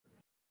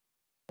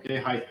Okay,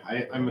 hi,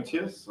 I'm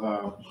Matthias.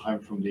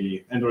 I'm from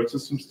the Android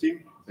systems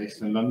team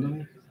based in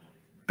London.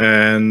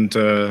 And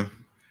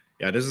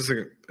yeah, this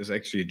is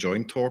actually a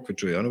joint talk with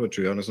Giuliano, but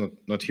Giuliano is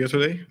not here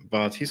today,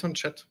 but he's on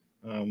chat.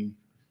 And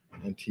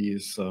he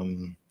is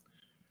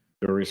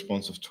very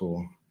responsive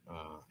to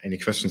any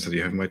questions that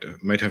you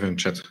might have in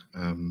chat.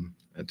 And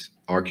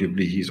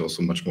arguably, he's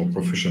also much more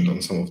proficient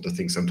on some of the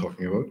things I'm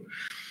talking about.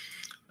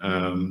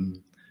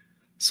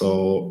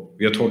 So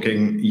we are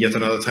talking yet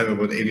another time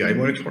about ABI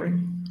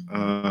monitoring.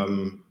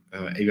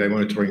 ABI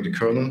monitoring the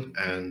kernel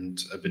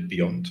and a bit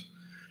beyond.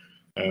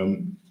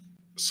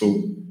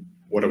 So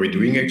what are we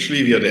doing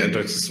actually? We are the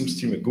Android systems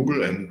team at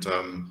Google, and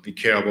we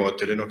care about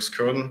the Linux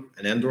kernel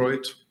and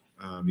Android.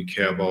 We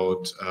care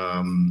about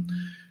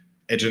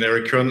a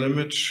generic kernel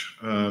image,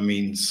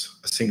 means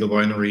a single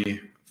binary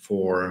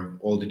for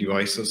all the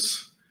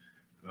devices,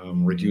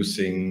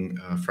 reducing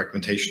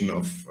fragmentation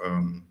of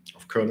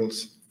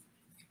kernels.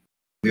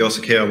 We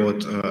also care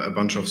about a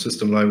bunch of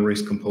system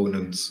libraries,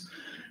 components,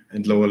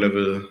 and lower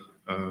level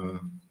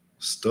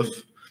stuff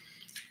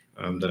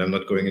that I'm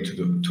not going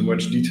into too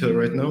much detail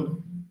right now.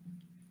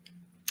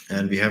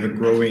 And we have a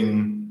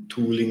growing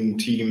tooling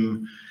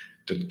team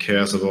that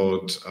cares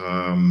about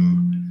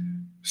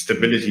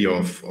stability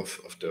of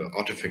the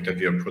artifact that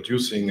we are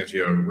producing, that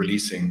we are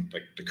releasing,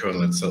 like the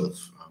kernel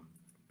itself.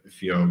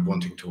 If you are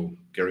wanting to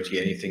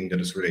guarantee anything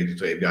that is related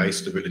to API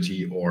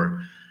stability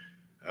or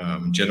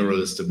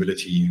general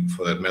stability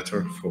for that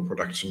matter, for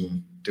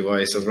production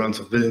device that runs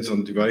of billions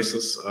of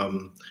devices,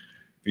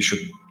 we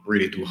should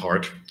really do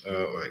hard,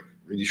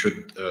 really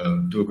should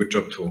do a good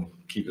job to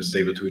keep a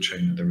stable tool chain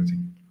and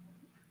everything.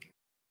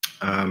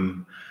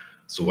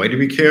 So why do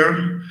we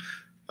care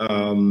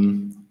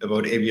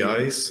about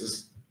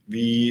ABIs?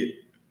 We,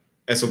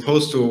 as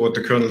opposed to what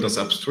the kernel does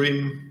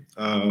upstream,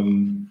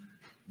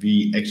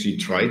 we actually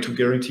try to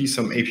guarantee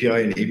some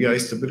API and ABI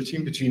stability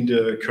between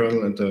the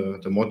kernel and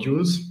the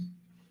modules,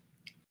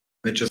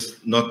 which is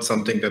not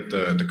something that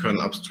the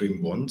kernel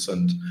upstream wants,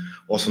 and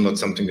also not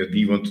something that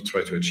we want to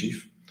try to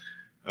achieve.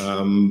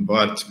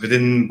 But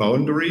within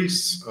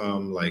boundaries,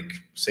 like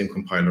same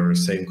compiler,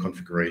 same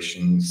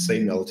configuration,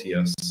 same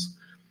LTS,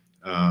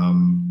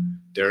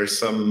 there is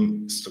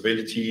some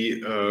stability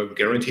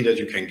guarantee that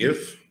you can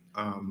give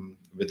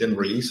within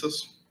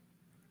releases,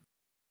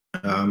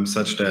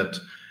 such that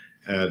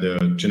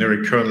the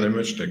generic kernel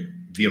image, like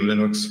VM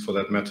Linux for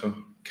that matter,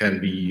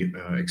 can be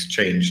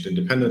exchanged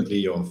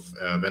independently of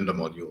vendor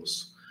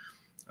modules,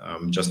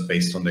 just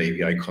based on the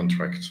API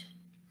contract.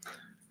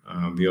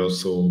 We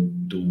also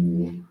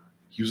do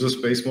user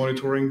space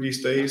monitoring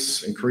these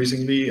days,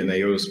 increasingly in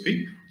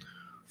AOSP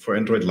for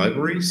Android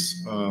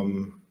libraries,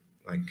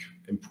 like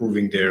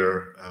improving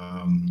their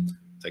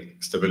like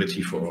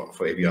stability for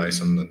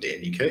APIs on the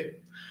NDK.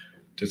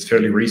 That's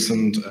fairly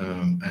recent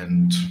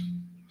and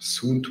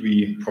soon to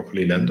be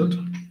properly landed.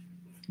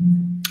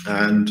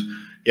 And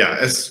yeah,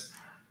 as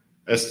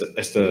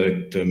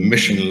the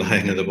mission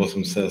line at the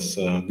bottom says,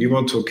 we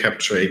want to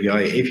capture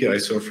API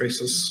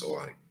surfaces,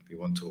 or we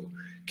want to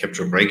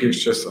capture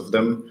breakages of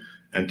them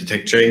and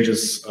detect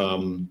changes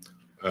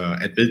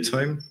at build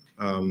time,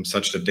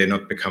 such that they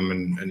not become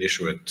an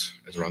issue at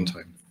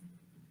runtime.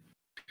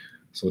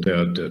 So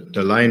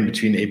the line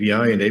between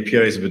ABI and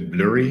API is a bit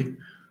blurry.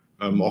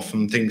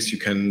 Often things you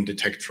can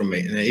detect from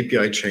an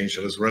API change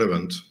that is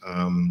relevant,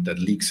 that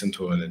leaks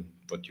into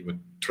what you would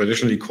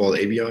traditionally call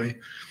ABI.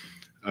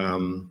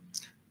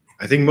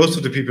 I think most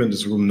of the people in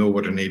this room know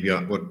what an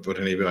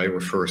ABI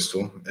refers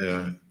to,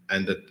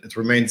 and that it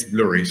remains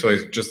blurry. So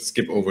I just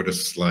skip over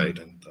this slide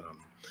and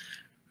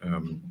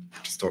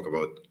just talk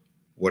about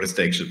what is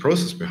the actual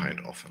process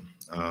behind often.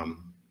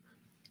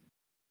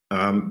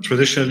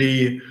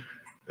 Traditionally,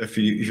 if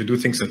you do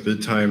things at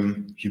build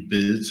time, you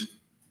build,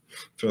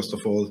 first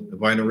of all, a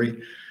binary.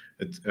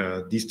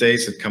 These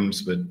days it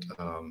comes with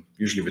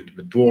usually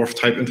with DWARF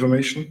type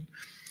information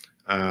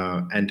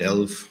and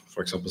ELF,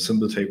 for example,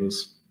 symbol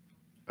tables.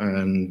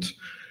 And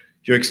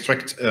you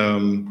extract,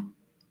 you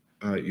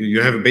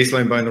have a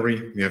baseline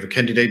binary, you have a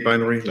candidate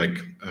binary,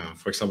 like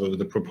for example, with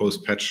the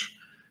proposed patch,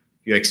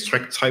 you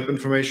extract type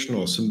information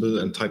or symbol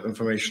and type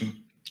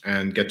information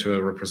and get to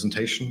a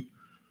representation,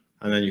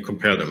 and then you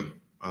compare them.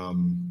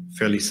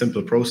 Fairly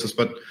simple process,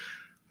 but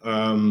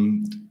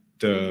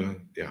the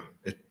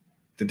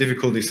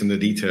difficulties in the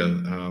detail.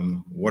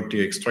 What do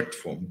you extract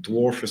from?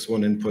 DWARF is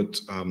one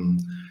input.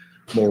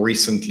 More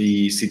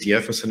recently,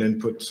 CTF is an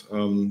input.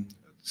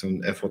 It's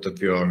an effort that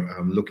we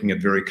are looking at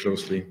very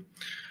closely.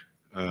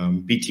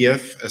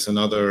 BTF as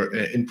another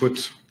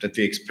input that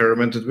we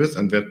experimented with,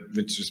 and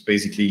which is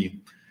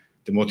basically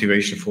the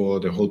motivation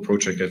for the whole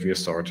project that we are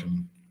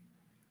starting.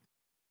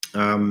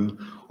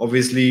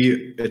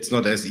 Obviously, it's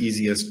not as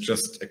easy as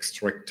just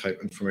extract type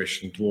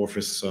information. DWARF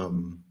is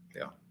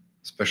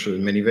special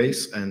in many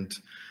ways, and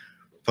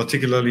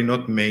particularly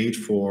not made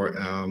for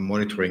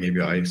monitoring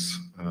APIs.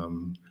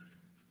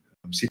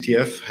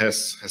 CTF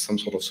has some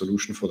sort of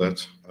solution for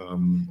that,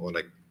 or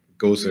like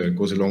goes a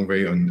long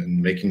way on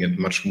making it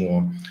much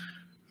more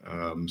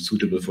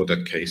suitable for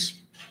that case.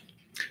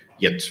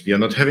 yet. We are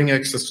not having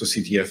access to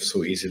CTF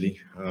so easily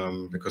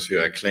because we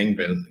have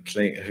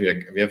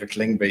a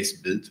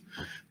Clang-based build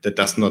that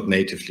does not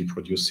natively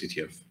produce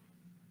CTF,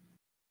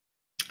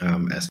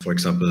 as for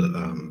example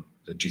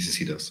the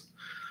GCC does.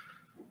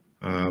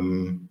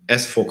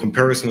 As for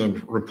comparison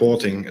and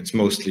reporting, it's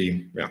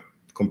mostly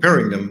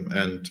comparing them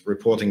and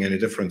reporting any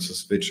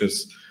differences, which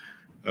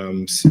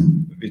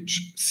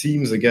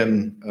seems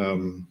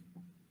again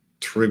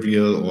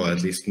trivial, or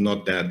at least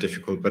not that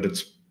difficult, but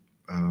it's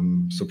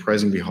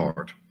surprisingly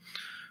hard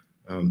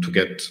to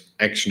get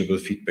actionable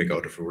feedback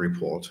out of a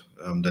report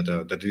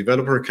that the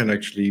developer can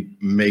actually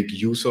make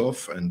use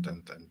of and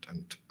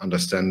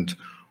understand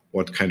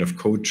what kind of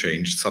code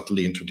change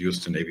subtly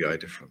introduced an ABI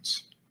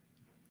difference.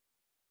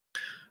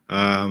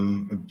 A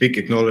big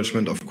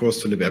acknowledgement, of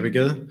course, to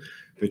libabigail,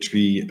 which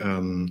we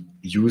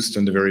used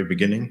in the very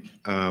beginning,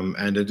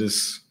 and it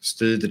is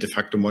still the de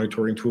facto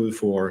monitoring tool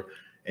for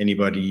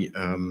anybody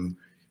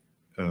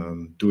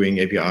doing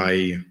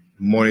API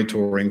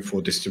monitoring for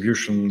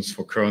distributions,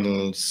 for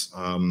kernels,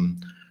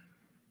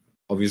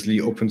 obviously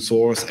open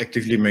source,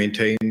 actively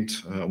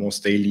maintained,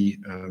 almost daily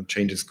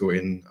changes go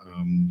in.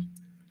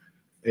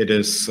 It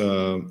has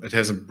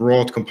a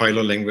broad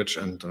compiler language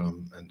and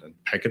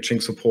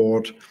packaging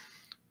support,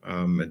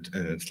 and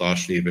it's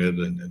largely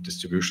available in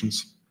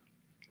distributions.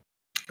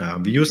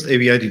 We used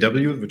ABI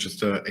DW, which is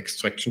the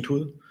extraction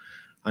tool,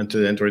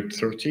 until Android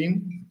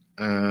 13,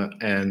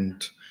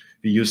 and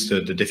we used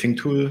the diffing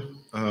tool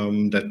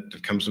that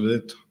comes with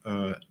it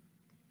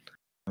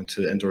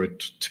until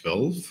Android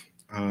 12.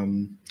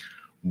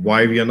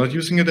 Why we are not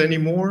using it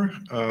anymore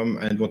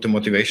and what the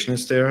motivation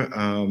is there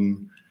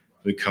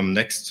will come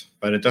next,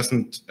 but it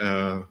doesn't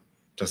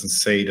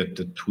say that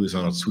the tools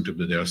are not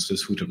suitable. They are still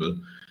suitable,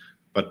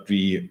 but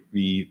we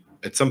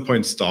at some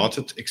point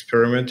started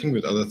experimenting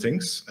with other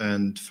things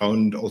and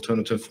found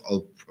alternative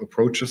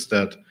approaches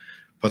that,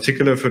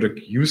 particularly for the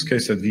use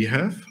case that we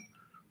have,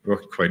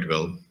 worked quite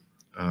well.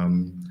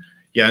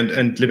 Yeah,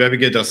 and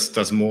libabigail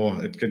does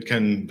more. It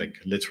can like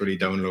literally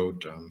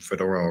download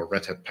Fedora or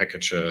Red Hat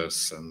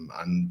packages,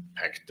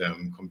 unpack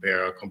them,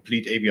 compare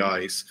complete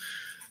ABIs,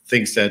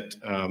 things that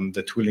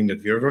the tooling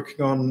that we're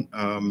working on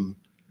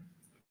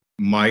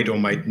might or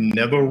might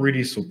never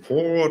really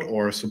support,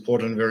 or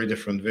support in very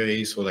different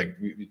ways. So like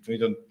we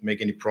don't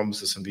make any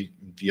promises, and we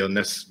are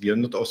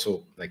not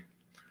also like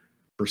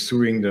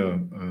pursuing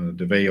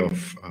the way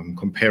of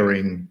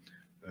comparing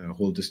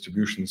whole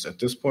distributions at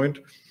this point.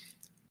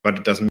 But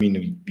it doesn't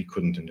mean we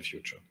couldn't in the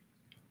future.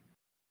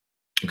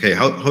 Okay,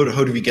 how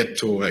do we get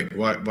to like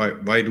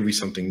why do we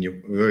something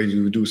new? Why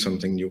do we do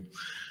something new?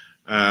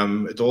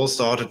 It all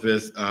started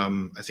with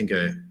I think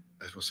it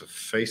was a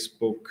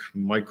Facebook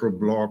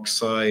microblog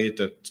site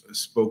that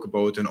spoke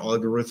about an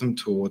algorithm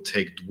to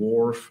take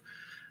DWARF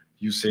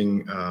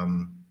using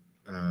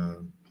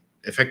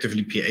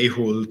effectively PA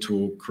hole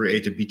to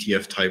create a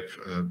BTF type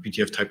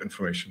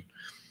information,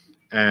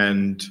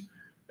 and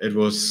it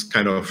was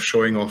kind of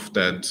showing off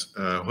that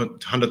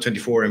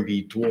 124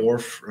 MB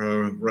DWARF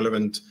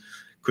relevant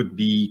could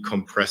be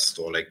compressed,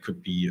 or like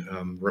could be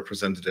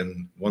represented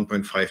in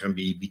 1.5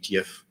 MB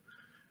BTF,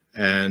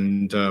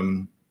 and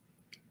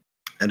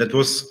it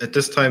was at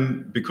this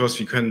time, because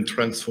we can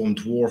transform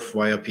DWARF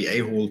via PA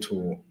hole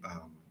to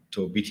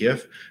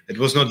BTF. It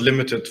was not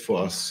limited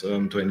for us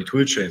to any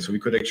tool chain, so we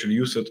could actually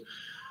use it.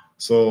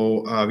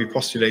 So we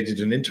postulated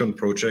an intern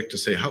project to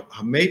say how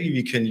maybe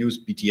we can use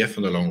BTF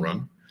in the long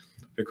run,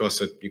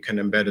 because you can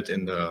embed it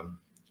in the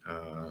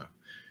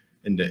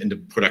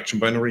production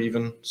binary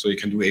even. So you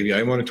can do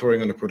ABI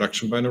monitoring on the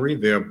production binary,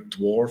 where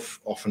DWARF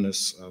often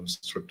is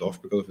stripped off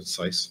because of its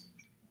size.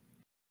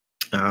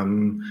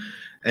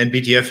 And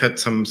BTF had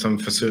some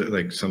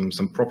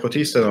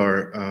properties that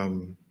are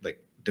like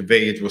the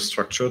way it was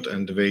structured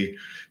and the way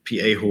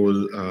PA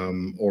hole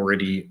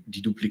already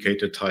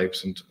deduplicated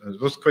types, and it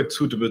was quite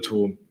suitable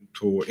to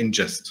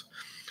ingest.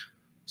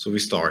 So we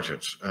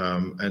started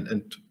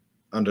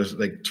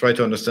and try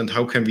to understand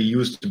how can we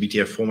use the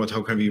BTF format,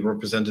 how can we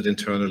represent it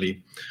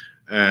internally,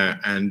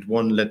 and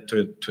one led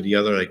to the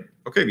other. Like,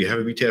 okay, we have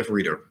a BTF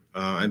reader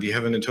and we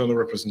have an internal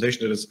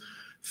representation that is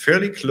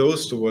fairly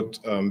close to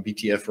what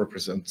BTF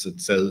represents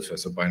itself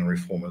as a binary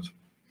format.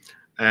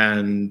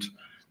 And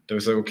there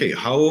was like, okay,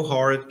 how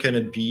hard can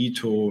it be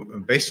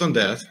to, based on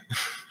that,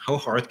 how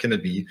hard can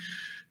it be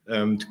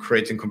to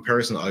create a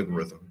comparison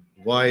algorithm?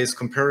 Why is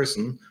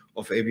comparison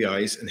of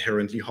ABIs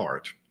inherently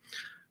hard?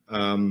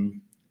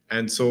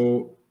 And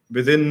so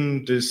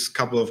within this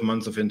couple of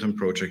months of intern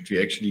project,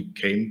 we actually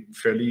came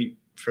fairly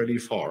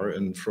far,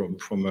 and from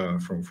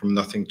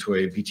nothing to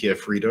a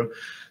BTF reader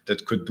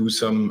that could do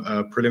some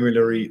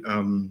preliminary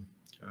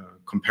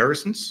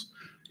comparisons,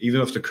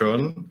 even of the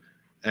kernel.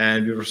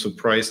 And we were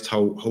surprised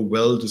how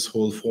well this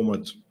whole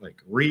format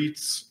like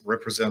reads,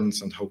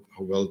 represents, and how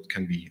well it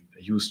can be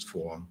used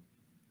for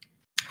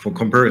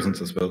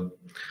comparisons as well.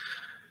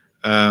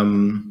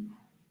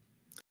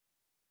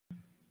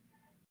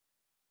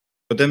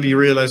 But then we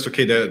realized,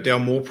 okay, there are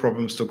more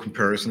problems to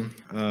comparison.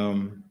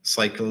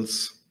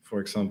 Cycles, for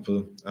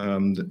example.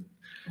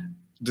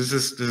 this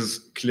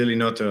is clearly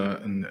not a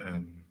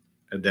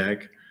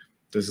DAG.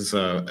 This is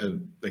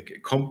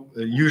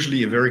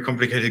usually a very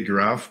complicated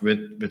graph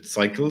with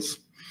cycles,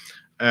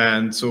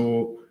 and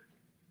so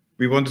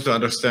we wanted to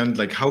understand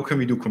like how can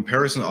we do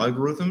comparison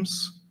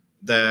algorithms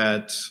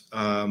that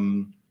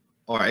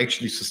are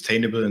actually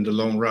sustainable in the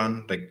long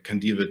run, like can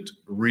deal with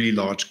really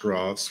large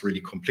graphs,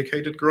 really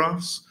complicated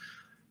graphs.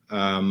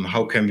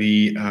 How can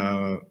we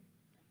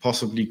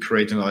possibly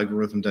create an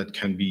algorithm that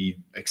can be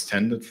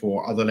extended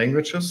for other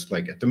languages?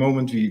 Like at the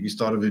moment, we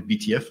started with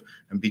BTF,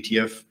 and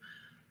BTF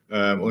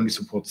only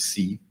supports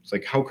C. It's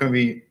like, how can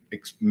we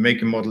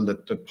make a model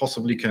that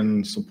possibly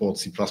can support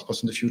C++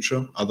 in the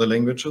future, other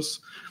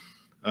languages?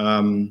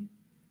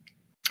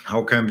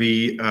 How can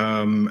we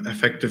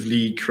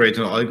effectively create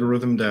an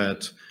algorithm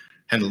that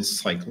handles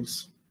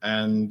cycles?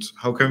 And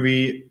how can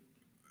we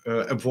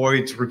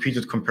avoid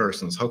repeated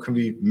comparisons? How can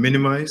we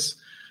minimize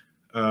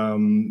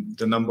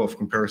the number of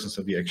comparisons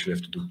that we actually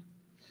have to do?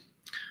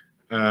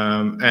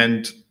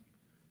 And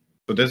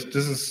so this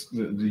is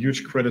the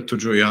huge credit to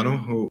Giuliano,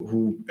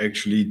 who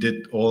actually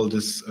did all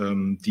this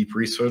deep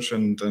research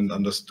and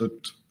understood,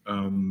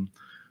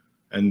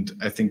 and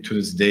I think to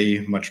this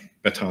day much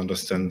better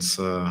understands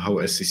how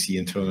SCC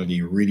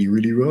internally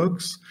really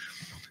works.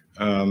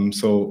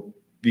 So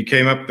we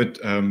came up with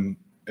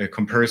a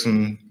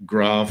comparison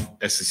graph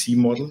SCC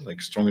model,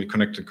 like strongly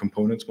connected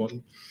components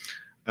model.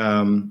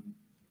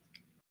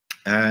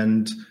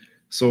 And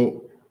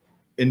so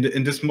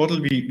in this model,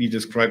 we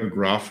describe a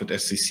graph with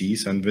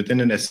SCCs, and within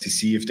an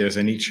SCC, if there's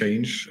any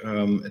change,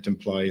 it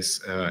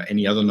implies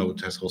any other node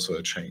has also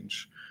a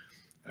change.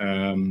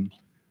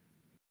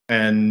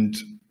 And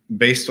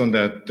based on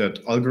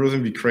that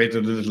algorithm, we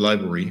created a little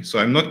library. So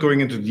I'm not going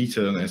into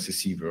detail on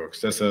SCC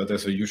works. There's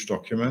a huge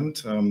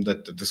document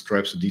that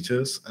describes the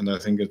details, and I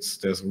think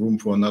there's room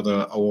for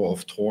another hour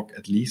of talk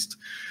at least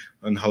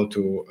on how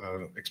to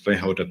explain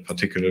how that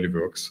particularly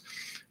works.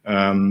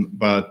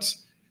 But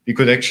we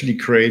could actually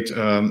create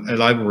a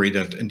library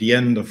that, in the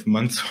end of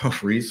months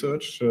of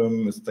research,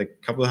 is like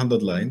a couple of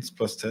hundred lines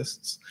plus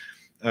tests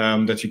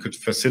that you could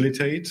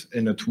facilitate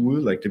in a tool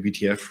like the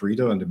BTF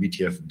reader and the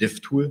BTF diff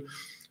tool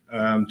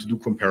to do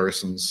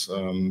comparisons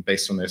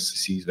based on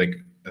SCCs,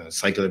 like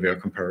cycle-aware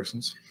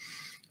comparisons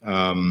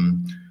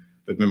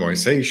with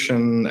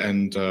memorization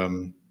and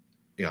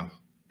yeah,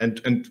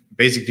 and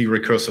basically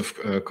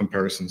recursive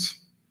comparisons.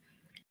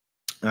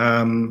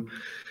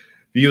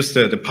 We use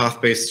the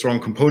path-based strong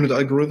component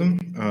algorithm.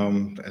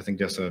 I think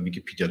there's a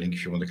Wikipedia link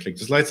if you want to click.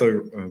 The slides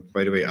are,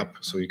 by the way, up,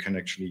 so you can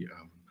actually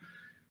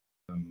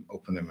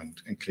open them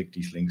and click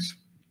these links.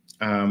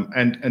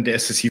 And the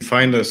SCC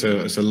Finder is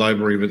a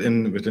library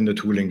within the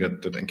tooling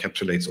that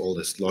encapsulates all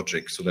this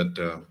logic, so that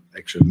the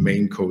actual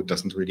main code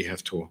doesn't really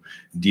have to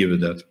deal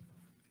with that.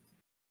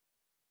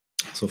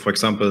 So, for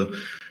example,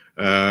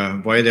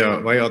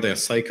 why are there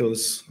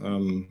cycles?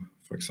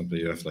 For example,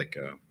 you have like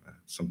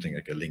something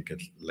like a linked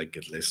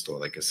list or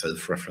like a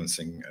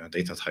self-referencing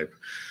data type,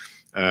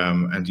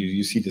 and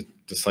you see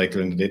the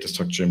cycle in the data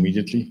structure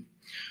immediately.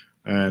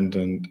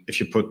 And if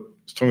you put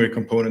strongly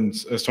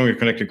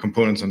connected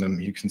components on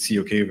them, you can see,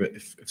 okay,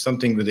 if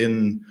something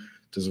within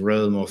this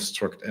realm of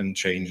struct n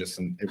changes,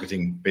 and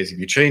everything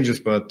basically changes.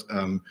 But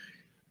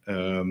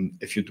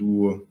if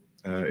you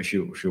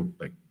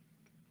like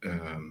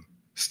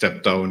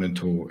step down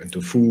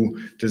into foo,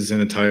 this is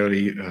an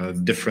entirely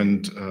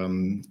different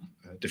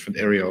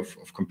area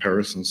of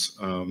comparisons.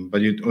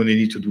 But you only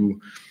need to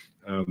do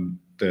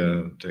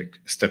the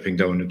stepping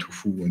down into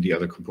foo and the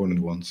other component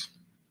ones.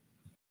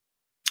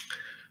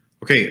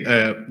 Okay,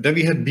 then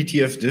we had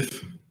BTF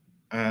diff,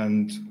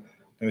 and then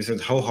we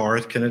said, how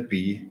hard can it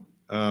be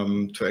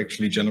to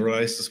actually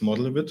generalize this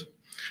model a bit?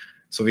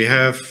 So we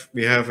have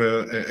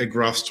a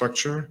graph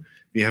structure.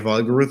 We have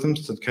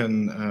algorithms that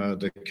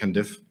can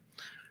diff.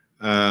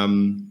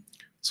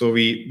 So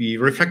we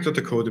refactored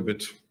the code a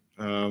bit,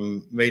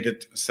 made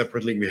it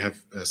separately. We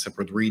have a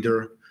separate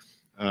reader.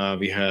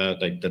 We had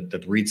like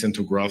that reads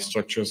into graph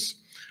structures.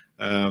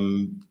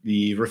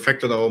 We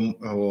refactored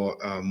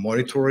our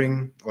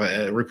monitoring or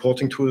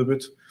reporting tool a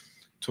bit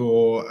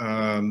to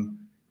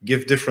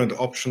give different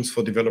options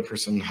for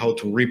developers on how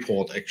to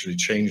report actually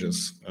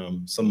changes.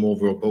 Some more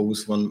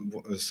verbose,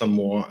 some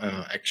more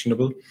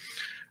actionable.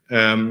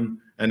 And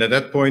at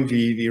that point,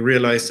 we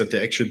realized that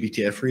the actual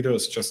BTF reader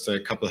is just a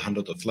couple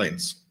hundred of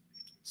lines.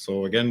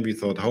 So again, we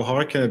thought, how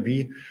hard can it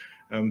be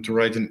to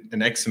write an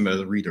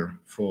XML reader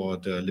for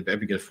the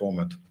libabigail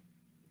format?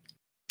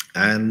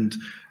 And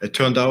it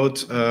turned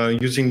out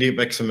using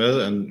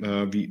libxml,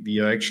 and we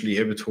are actually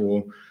able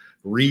to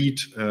read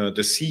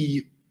the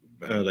C,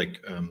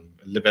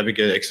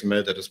 libabigail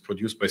XML that is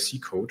produced by C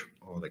code,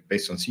 or like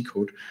based on C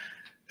code,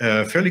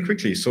 fairly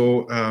quickly.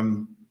 So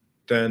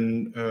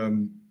then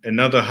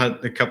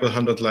a couple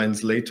hundred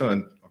lines later,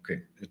 and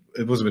okay,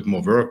 it was a bit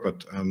more work,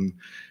 but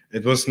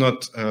it was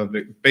not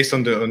based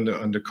on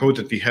the code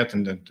that we had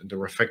and the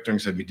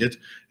refactorings that we did.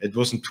 It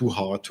wasn't too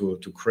hard to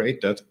create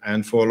that.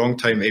 And for a long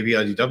time,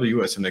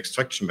 ABI-DW as an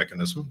extraction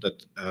mechanism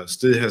that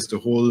still has the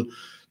whole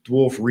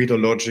DWARF reader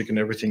logic and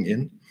everything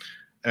in.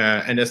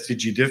 and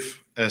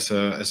STG-diff as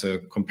a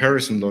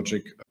comparison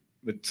logic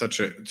with such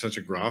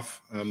a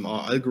graph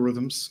are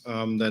algorithms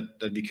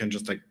that we can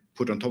just like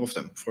put on top of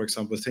them. For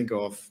example, think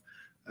of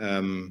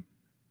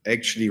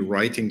actually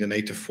writing the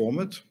native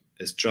format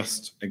as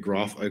just a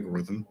graph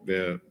algorithm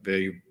where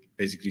you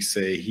basically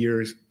say,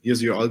 here's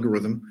your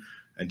algorithm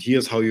and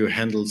here's how you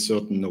handle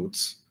certain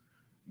nodes.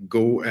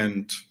 Go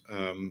and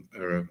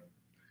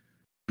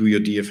do your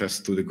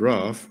DFS to the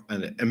graph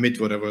and emit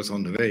whatever is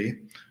on the way.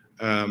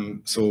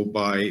 So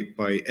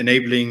by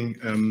enabling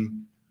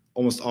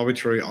almost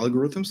arbitrary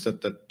algorithms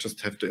that just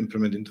have to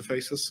implement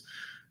interfaces,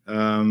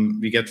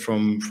 we get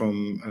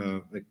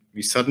like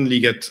we suddenly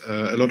get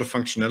a lot of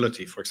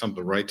functionality. For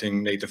example,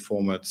 writing native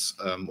formats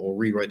or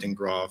rewriting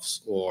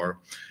graphs, or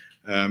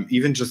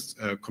even just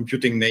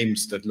computing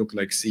names that look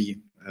like C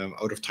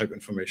out of type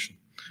information.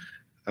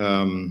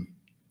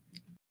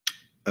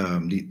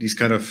 These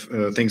kind of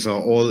things are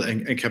all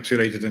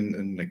encapsulated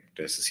in like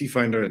the SSC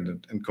finder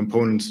and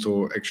components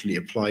to actually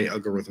apply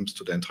algorithms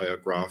to the entire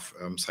graph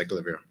cycle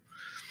aware.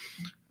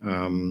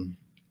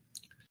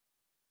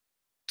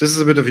 This is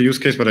a bit of a use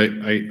case, but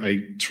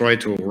I try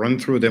to run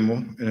through a demo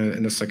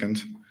in a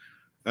second.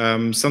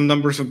 Some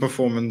numbers of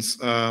performance.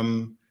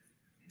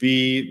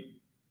 We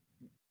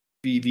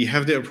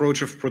have the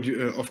approach of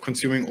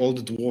consuming all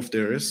the DWARF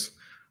there is,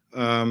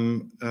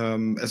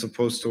 as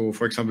opposed to,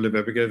 for example,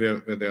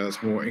 WebGL, where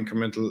there's more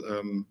incremental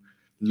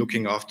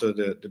looking after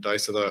the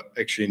dice that are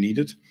actually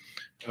needed.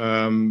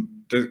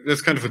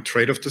 That's kind of a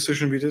trade-off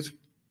decision we did.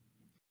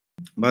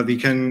 But we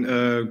can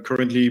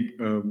currently,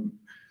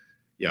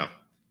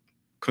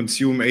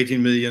 consume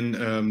 18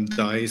 million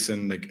dice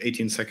in like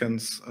 18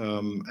 seconds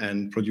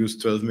and produce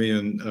 12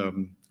 million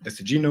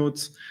STG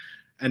nodes.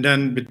 And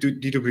then with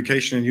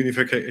deduplication and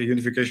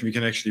unification, we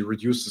can actually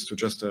reduce this to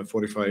just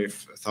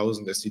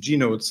 45,000 STG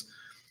nodes.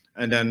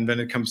 And then when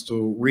it comes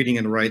to reading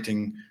and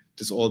writing,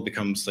 this all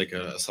becomes like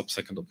a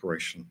sub-second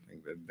operation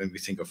when we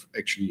think of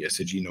actually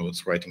STG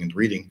nodes, writing and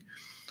reading.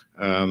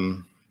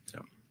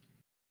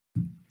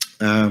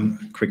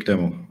 Quick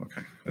demo.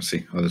 Okay, let's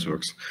see how this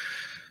works.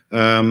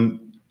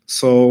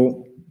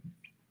 So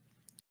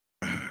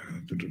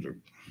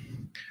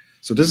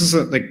this is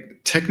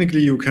like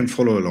technically you can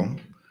follow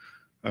along.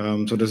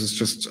 So this is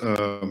just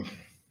like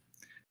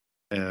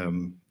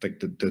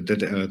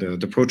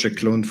the project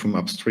cloned from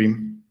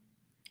upstream,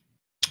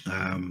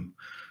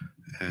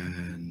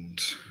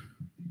 and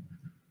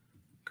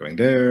going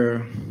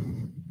there,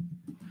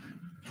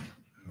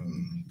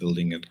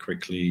 building it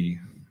quickly,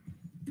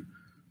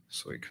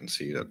 so you can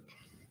see that.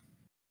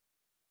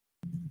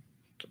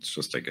 It's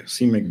just like a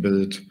CMake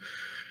build,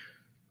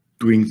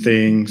 doing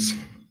things,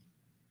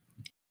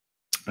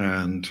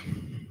 and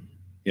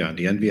yeah, in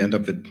the end we end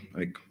up with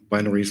like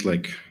binaries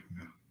like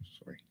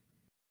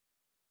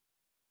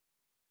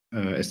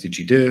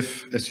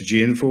STG-diff,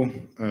 STG-info,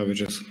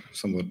 which is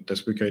somewhat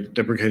deprecated,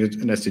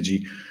 and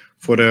STG.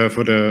 For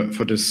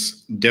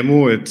this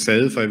demo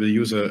itself, I will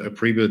use a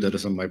pre-build that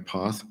is on my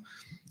path,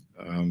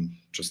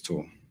 just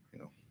to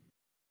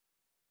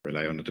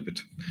rely on it a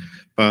bit.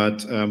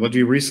 But what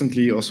we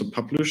recently also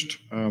published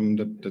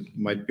that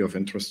might be of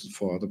interest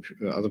for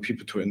other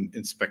people to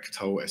inspect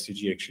how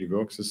STG actually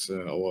works is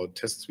our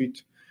test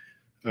suite.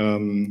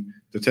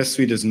 The test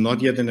suite is not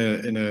yet in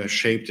a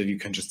shape that you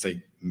can just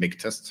say make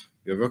test.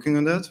 We're working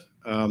on that,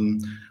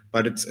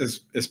 but it's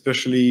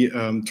especially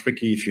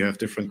tricky if you have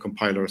different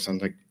compilers,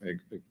 and like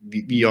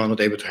we are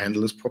not able to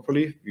handle this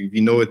properly. We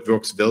know it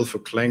works well for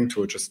Clang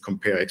to just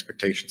compare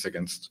expectations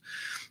against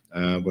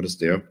what is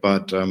there,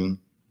 but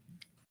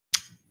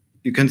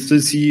you can still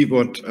see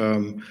what,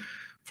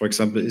 for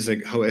example, is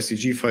like how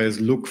STG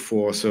files look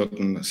for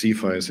certain C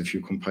files if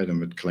you compile them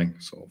with Clang.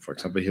 So, for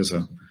example, here's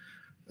a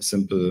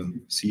simple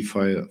C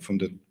file from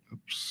the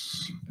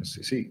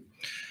SCC.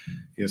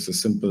 Here's a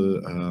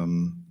simple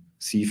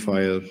C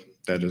file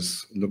that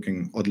is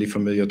looking oddly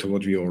familiar to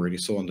what we already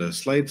saw on the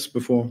slides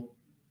before.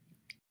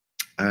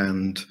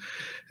 And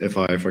if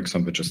I, for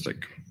example, just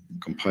like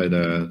compile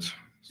that,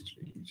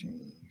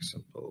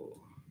 simple.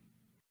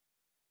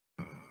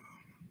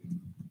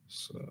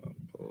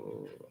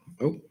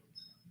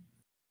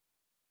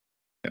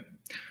 Yeah,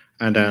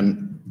 and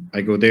then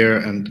I go there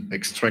and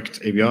extract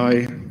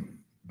ABI.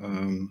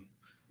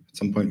 At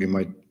some point, we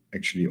might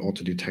actually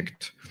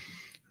auto-detect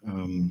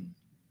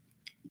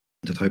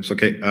the types.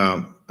 Okay,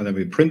 and then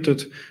we print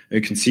it.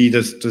 You can see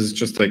this is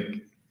just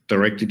like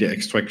directly the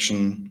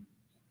extraction,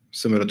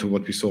 similar to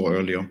what we saw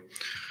earlier.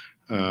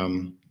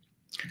 And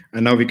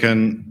now we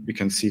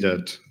can see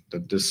that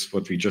this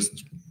what we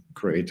just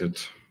created.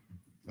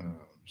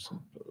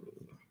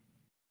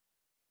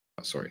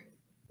 Sorry,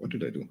 what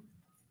did I do?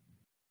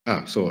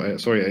 So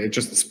sorry, I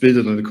just spilled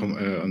it on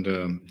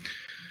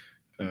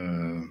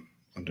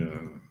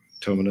the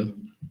terminal.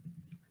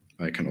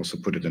 I can also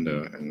put it in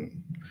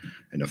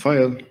a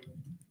file,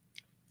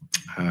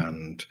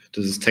 and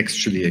this is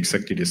textually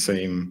exactly the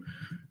same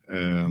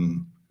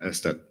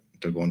as that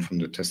one from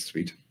the test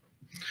suite.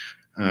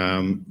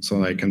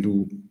 So I can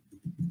do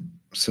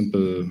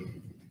simple.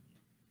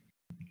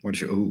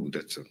 Oh,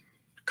 that's a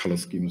color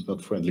scheme is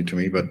not friendly to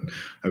me, but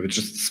I would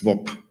just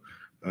swap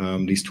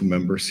these two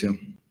members here,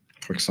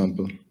 for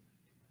example,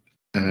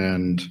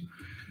 and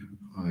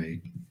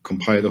I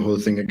compile the whole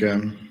thing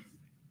again.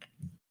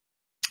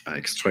 I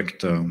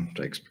extract the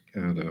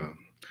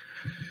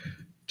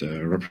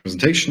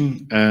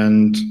representation,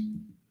 and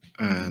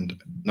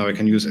now I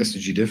can use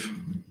SDG_diff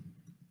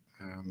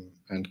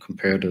and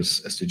compare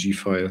this SDG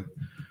file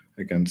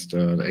against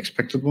the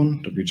expected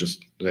one that we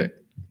just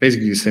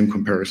basically the same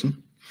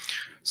comparison.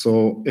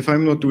 So if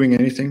I'm not doing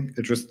anything,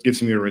 it just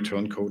gives me a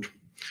return code.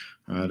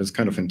 That's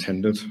kind of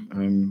intended,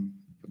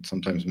 but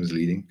sometimes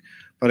misleading.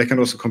 But I can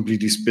also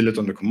completely spill it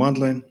on the command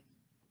line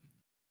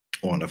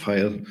or on the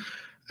file.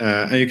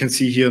 And you can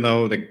see here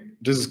now, like,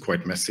 this is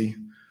quite messy,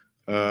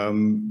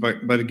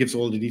 but it gives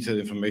all the detailed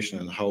information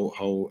and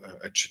how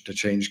the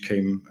change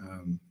came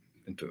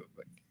into,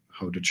 like,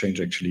 how the change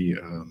actually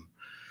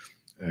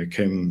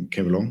came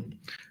along.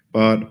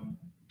 But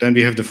then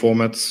we have the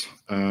formats,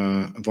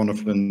 one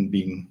of them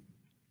being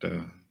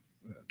the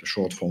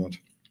short format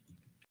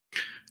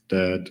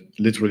that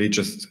literally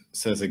just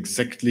says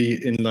exactly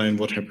inline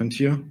what happened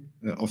here.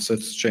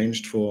 Offsets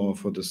changed for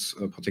this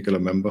particular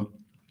member.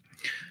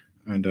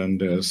 And then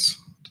there's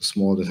the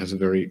small that has a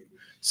very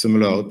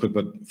similar output,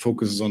 but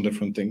focuses on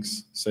different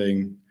things,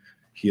 saying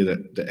here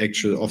that the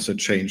actual offset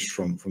changed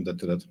from that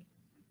to that,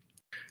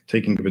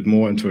 taking a bit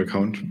more into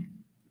account.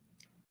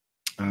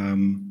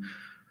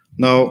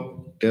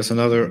 Now there's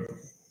another,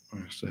 I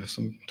still have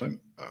some time.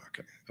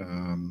 Okay.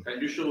 Can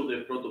you show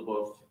the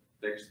protobuf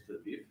text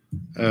diff?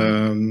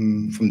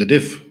 From the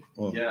diff?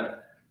 Or Yeah.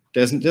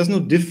 There's no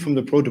diff from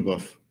the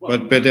protobuf, well,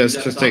 but there's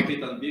just like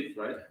diff,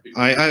 right?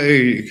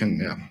 I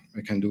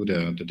can do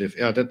the diff.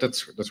 Yeah,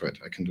 that's right.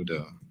 I can do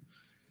the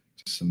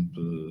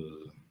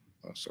simple.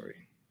 Oh, sorry.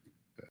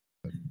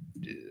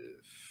 Diff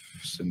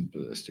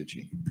simple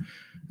SDG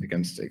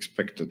against the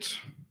expected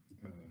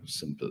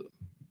simple.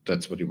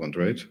 That's what you want,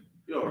 right?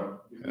 Yeah.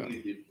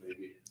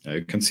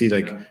 You can see,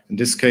 like, in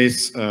this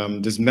case,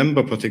 this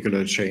member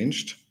particular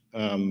changed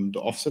the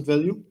offset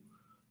value,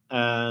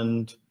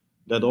 and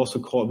that also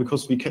called,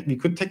 because we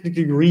could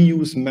technically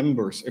reuse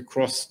members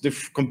across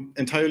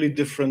entirely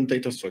different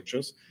data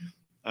structures.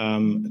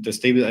 The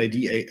stable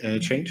ID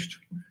changed,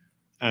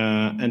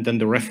 and then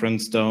the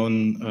reference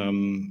down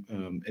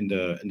in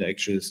the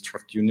actual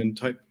struct union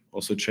type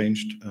also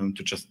changed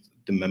to just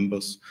the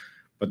members.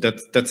 But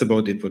that's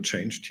about it what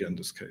changed here in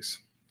this case.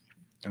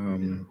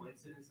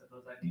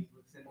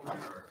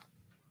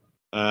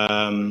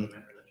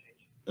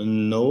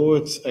 No,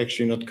 it's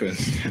actually not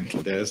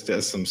coincidental.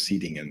 There's some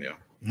seeding in there.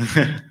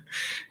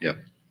 Yeah.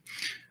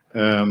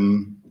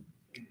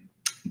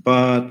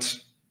 But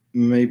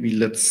maybe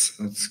let's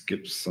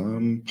skip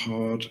some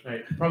part. All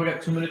right, probably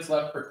got 2 minutes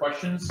left for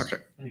questions.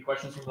 Okay. Any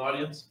questions from the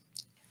audience?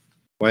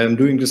 While I'm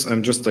doing this,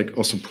 I'm just like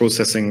also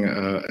processing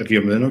at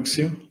VM Linux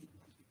here.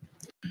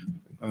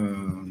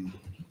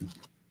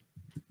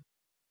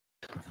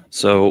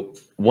 So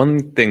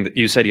one thing that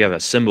you said, you have a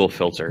symbol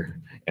filter,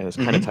 and this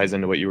kind of ties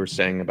into what you were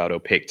saying about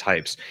opaque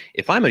types.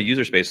 If I'm a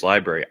user space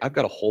library, I've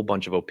got a whole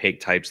bunch of opaque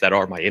types that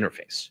are my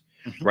interface,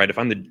 right? If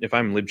I'm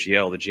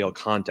libgl, the GL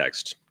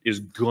context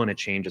is going to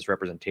change its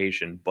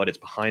representation, but it's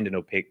behind an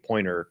opaque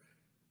pointer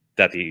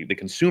that the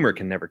consumer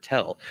can never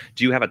tell.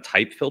 Do you have a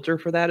type filter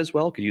for that as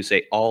well? Could you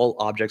say all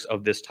objects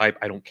of this type,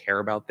 I don't care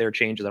about their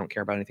changes, I don't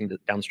care about anything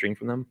downstream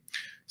from them?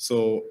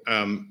 So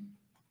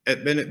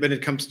when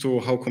it comes to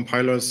how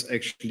compilers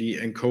actually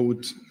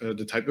encode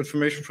the type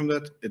information from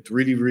that, it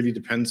really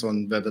depends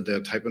on whether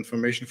the type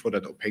information for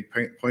that opaque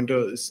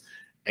pointer is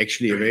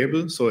actually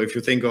available. So if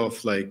you think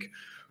of like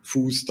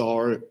foo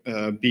star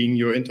being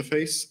your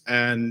interface,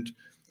 and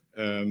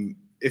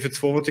if it's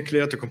forward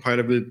declared, the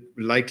compiler will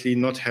likely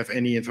not have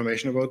any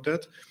information about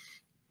that.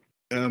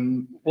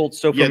 Well,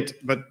 so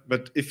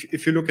but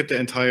if you look at the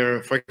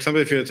entire, for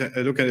example, if you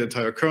look at the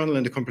entire kernel,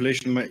 and the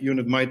compilation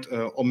unit might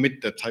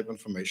omit that type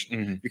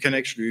information, you can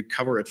actually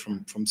recover it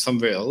from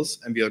somewhere else,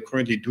 and we are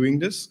currently doing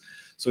this.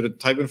 So the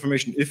type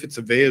information, if it's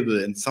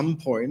available in some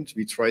point,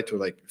 we try to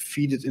like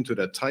feed it into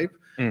that type.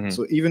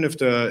 So even if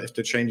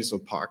the change is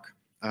opaque,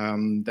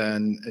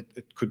 then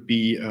it could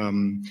be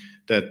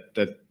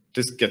that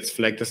this gets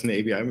flagged as an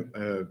ABI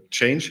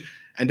change.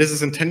 And this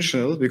is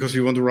intentional because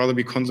we want to rather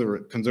be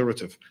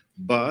conservative.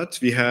 But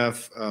we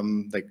have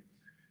like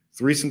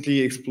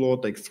recently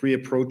explored like 3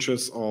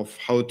 approaches of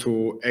how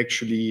to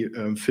actually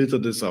filter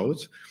this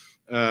out.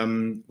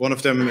 One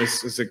of them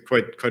is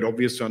quite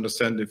obvious to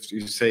understand. If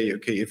you say,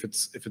 okay, if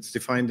it's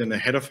defined in a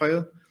header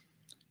file,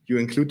 you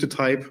include the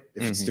type.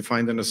 If it's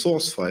defined in a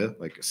source file,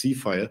 like a C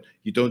file,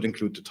 you don't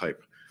include the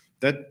type.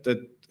 That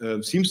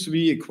seems to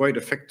be a quite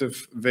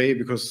effective way,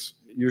 because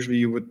usually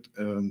you would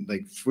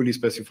like fully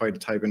specify the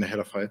type in a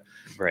header file,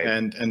 right?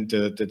 And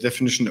the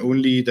definition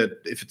only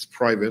that if it's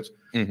private,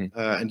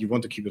 and you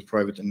want to keep it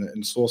private in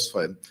a source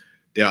file.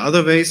 There are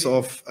other ways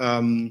of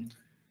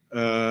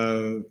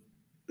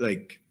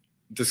like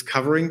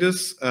discovering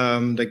this.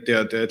 Like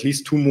there are at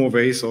least two more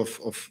ways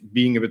of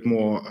being a bit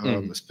more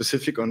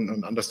specific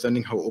on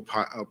understanding how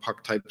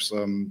opaque types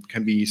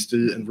can be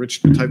still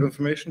enriched with type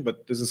information,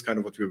 but this is kind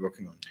of what we're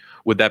working on.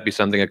 Would that be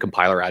something a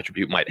compiler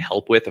attribute might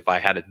help with? If I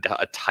had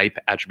a type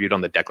attribute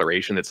on the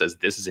declaration that says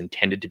this is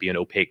intended to be an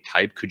opaque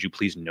type, could you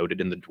please note it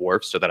in the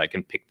dwarf so that I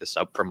can pick this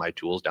up from my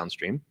tools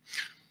downstream?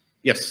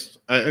 Yes,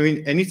 I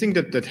mean, anything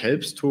that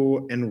helps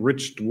to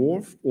enrich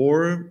dwarf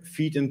or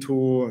feed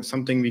into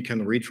something we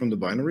can read from the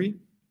binary,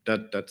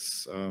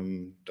 that's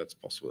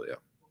possible, yeah.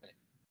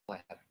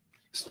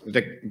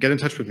 Get in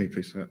touch with me,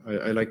 please.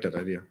 I like that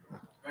idea. All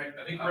right,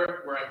 I think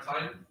we're at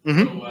time.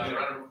 Mm-hmm. So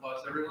round of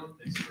applause, everyone.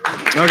 Thanks for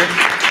Okay.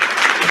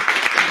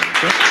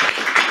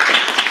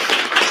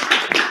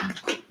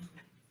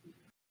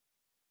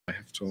 I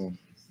have to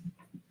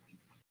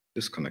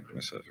disconnect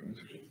myself.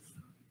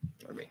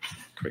 Let me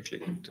quickly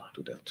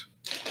do that.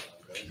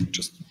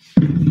 Just.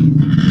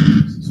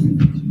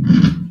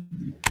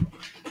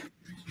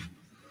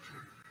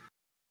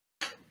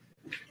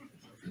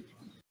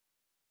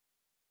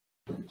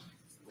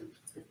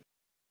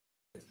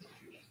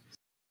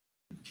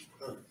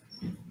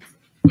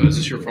 Is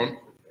this your phone?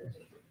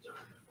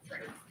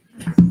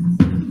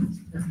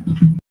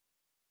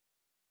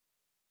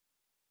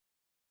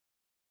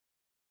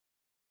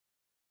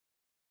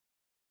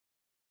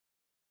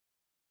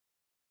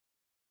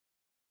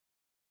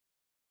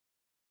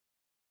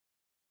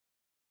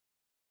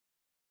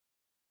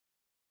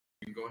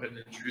 You can go ahead and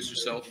introduce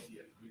yourself.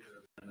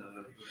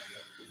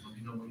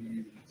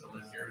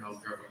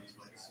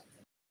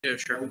 Yeah,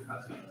 sure.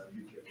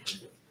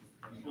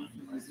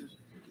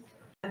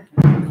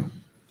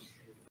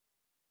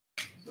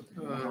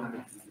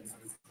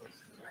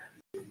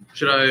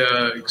 Should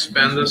I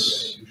expand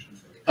this?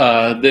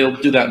 They'll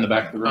do that in the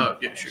back of the room.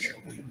 Yeah, sure.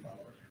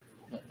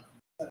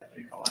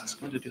 I'll ask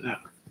them to do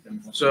that.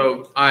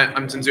 So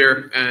I'm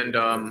Tanzir, and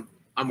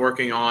I'm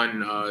working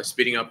on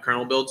speeding up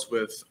kernel builds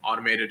with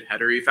automated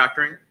header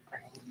refactoring.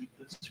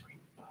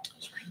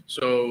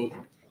 So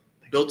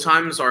build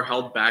times are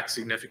held back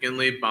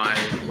significantly by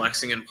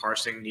lexing and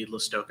parsing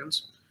needless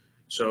tokens.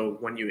 So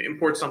when you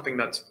import something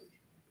that's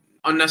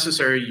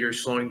unnecessary, you're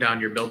slowing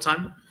down your build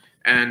time,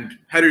 and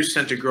headers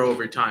tend to grow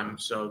over time.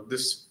 So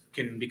this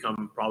can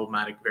become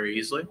problematic very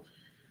easily.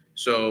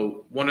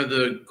 So one of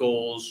the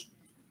goals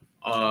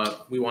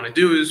we want to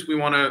do is we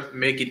want to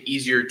make it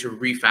easier to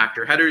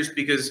refactor headers,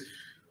 because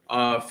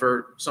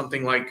for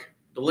something like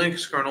the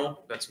Linux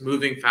kernel that's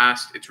moving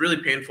fast, it's really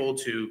painful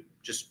to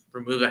just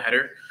remove a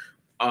header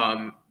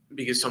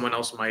because someone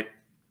else might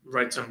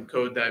write some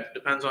code that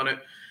depends on it.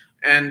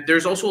 And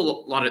there's also a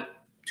lot of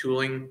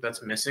tooling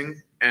that's missing,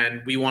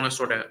 and we want to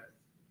sort of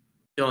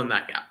fill in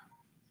that gap.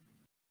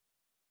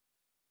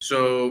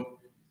 So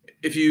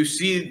if you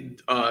see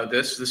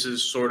this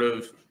is sort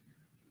of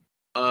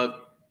a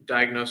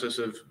diagnosis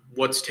of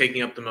what's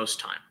taking up the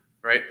most time,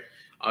 right?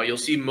 You'll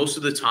see most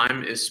of the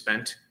time is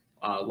spent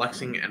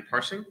lexing and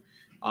parsing.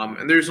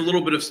 And there's a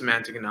little bit of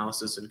semantic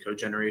analysis and code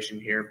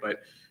generation here,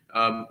 but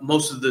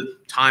most of the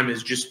time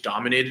is just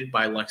dominated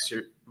by the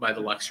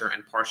lexer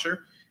and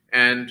parser.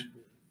 And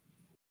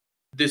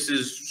this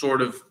is sort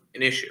of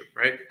an issue,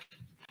 right?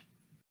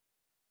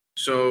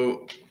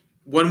 So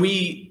when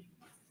we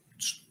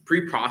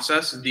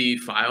pre-process the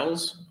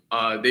files,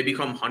 they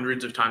become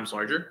hundreds of times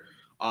larger.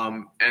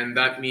 And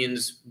that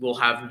means we'll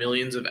have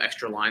millions of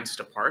extra lines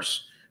to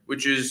parse,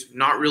 which is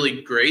not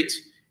really great.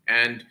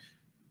 And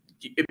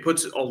it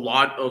puts a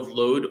lot of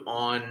load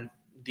on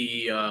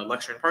the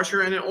lexer and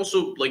parser, and it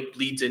also like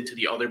bleeds into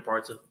the other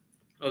parts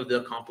of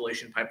the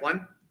compilation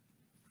pipeline.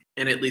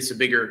 And it leads to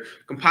bigger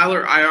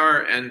compiler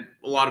IR and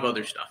a lot of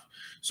other stuff.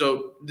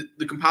 So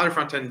the compiler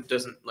front end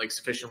doesn't like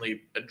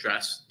sufficiently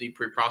address the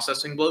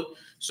pre-processing bloat.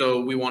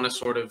 So we want to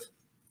sort of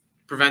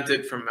prevent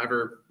it from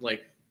ever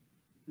like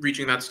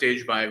reaching that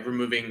stage by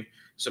removing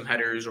some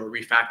headers or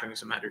refactoring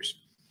some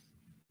headers.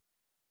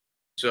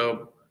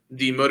 So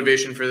the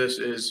motivation for this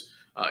is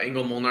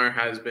Ingo Molnar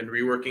has been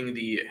reworking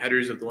the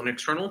headers of the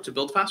Linux kernel to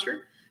build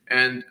faster.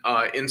 And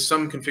in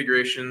some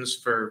configurations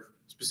for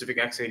specific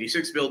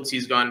x86 builds,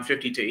 he's gotten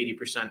 50 to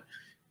 80%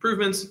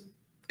 improvements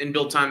in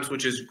build times,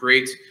 which is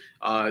great.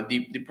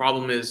 The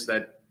problem is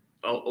that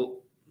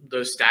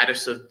the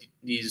status of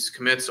these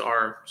commits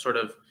are sort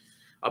of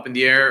up in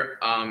the air,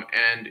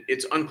 and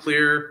it's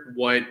unclear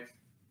like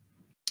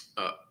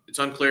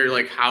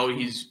how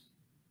to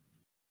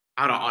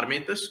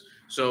automate this.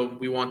 So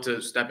we want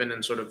to step in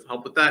and sort of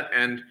help with that,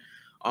 and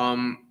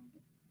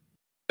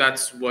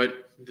that's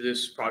what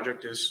this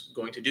project is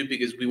going to do,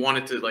 because we want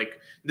it to like,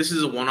 this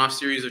is a one-off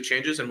series of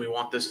changes, and we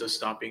want this to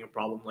stop being a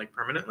problem like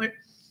permanently.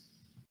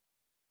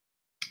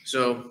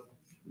 So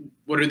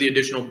what are the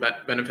additional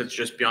benefits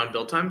just beyond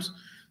build times?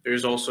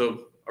 There's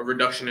also a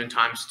reduction in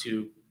times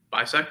to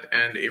bisect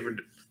and a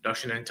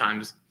reduction in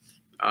times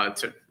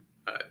to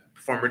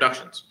perform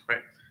reductions,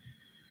 right?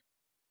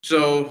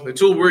 So the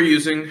tool we're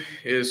using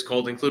is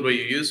called Include What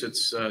You Use.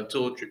 It's a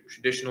tool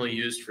traditionally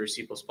used for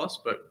C++,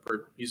 but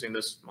we're using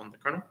this on the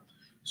kernel.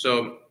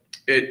 So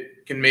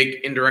it can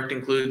make indirect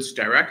includes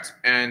direct,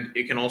 and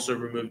it can also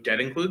remove dead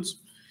includes.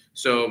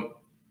 So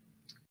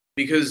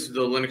because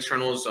the Linux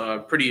kernel is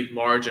pretty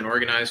large and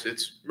organized,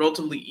 it's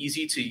relatively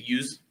easy to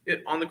use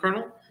it on the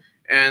kernel.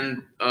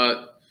 And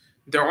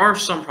there are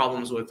some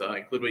problems with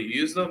include what you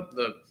use, though.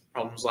 The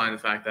problems lie in the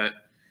fact that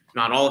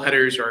not all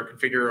headers are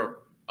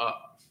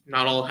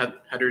not all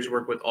headers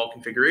work with all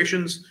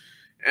configurations,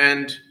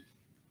 and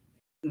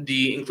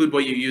the include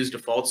what you use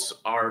defaults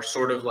are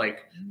sort of like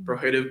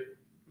prohibitive,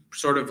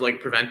 sort of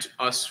like prevent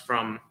us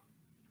from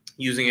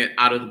using it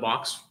out of the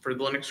box for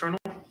the Linux kernel.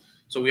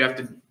 So we have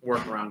to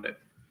work around it.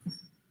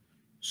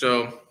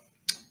 So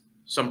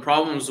some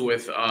problems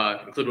with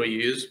include what you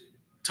use,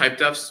 type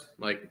defs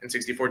like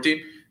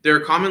N64T,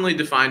 they're commonly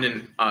defined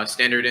in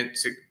standard int,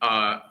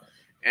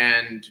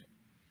 and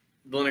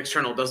the Linux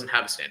kernel doesn't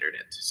have a standard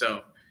int.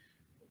 So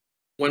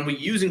when we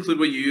use include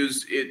what you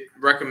use, it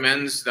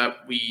recommends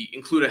that we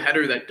include a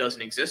header that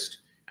doesn't exist,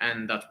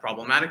 and that's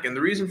problematic. And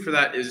the reason for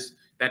that is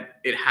that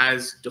it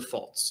has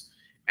defaults,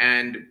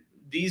 and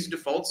these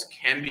defaults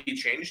can be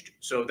changed.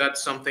 So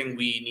that's something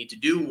we need to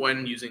do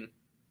when using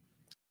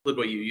include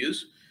what you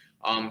use.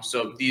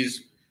 So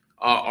these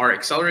are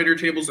accelerator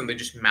tables, and they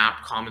just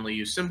map commonly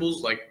used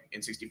symbols like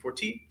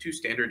N64T to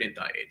standard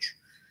int.h.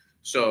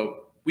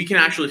 So we can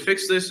actually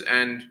fix this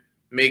and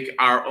make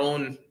our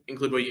own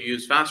include what you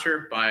use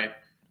faster by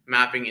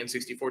mapping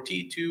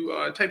N64T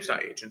to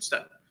types.h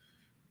instead.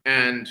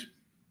 And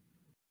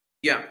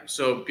yeah,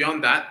 so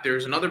beyond that,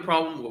 there's another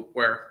problem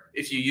where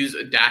if you use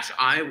a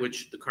 -i,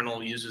 which the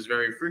kernel uses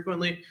very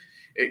frequently,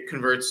 it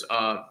converts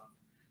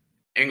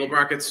angle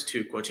brackets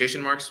to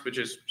quotation marks, which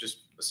is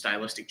just a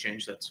stylistic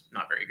change that's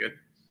not very good.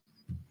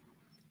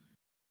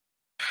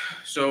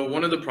 So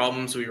one of the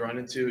problems we run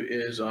into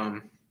is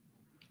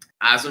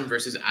ASM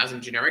versus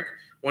ASM generic.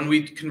 When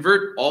we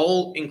convert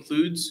all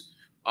includes,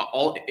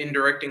 all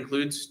indirect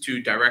includes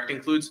to direct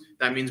includes,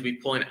 that means we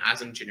pull in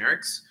ASM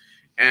generics.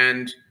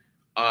 And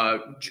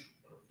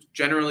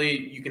generally,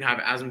 you can have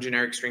ASM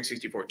generic string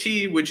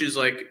 64T, which is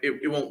like,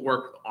 it won't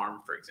work with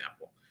ARM, for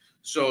example.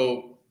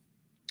 So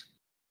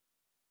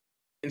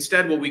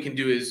instead, what we can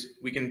do is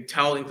we can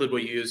tell include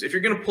what you use. If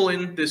you're going to pull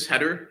in this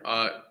header,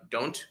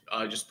 don't.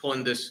 Just pull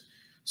in this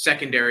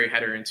secondary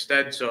header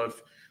instead. So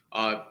if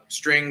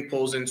string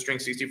pulls in string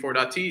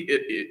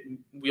 64.t,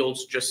 we'll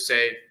just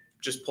say,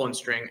 just pull in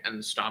string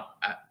and stop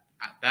at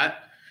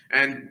that.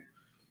 And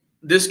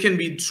this can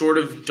be sort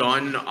of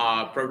done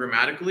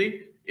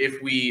programmatically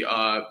if we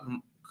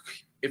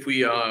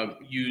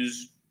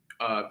use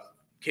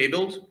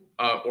kbuild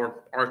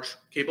or arch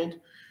kbuild.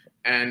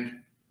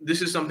 And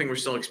this is something we're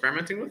still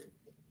experimenting with.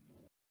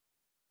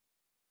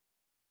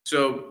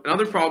 So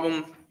another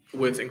problem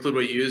with include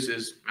what you use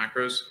is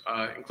macros.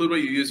 Include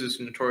what you use is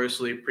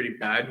notoriously pretty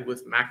bad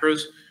with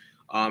macros,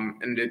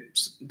 and it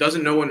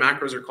doesn't know when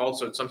macros are called,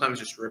 so it sometimes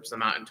just rips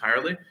them out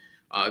entirely.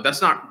 That's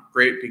not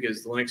great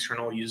because the Linux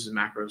kernel uses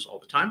macros all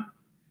the time.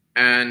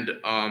 And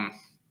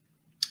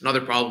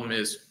another problem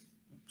is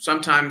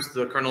sometimes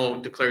the kernel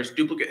declares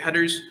duplicate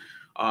headers.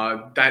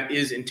 That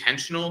is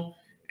intentional,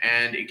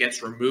 and it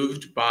gets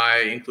removed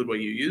by include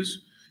what you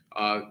use.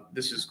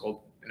 This is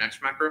called an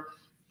X macro.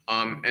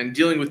 And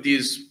dealing with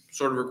these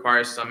sort of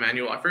requires some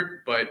manual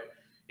effort, but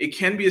it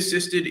can be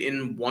assisted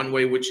in one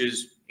way, which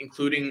is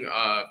including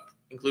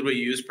include what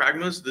you use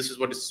pragmas. This is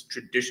what is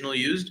traditionally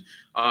used.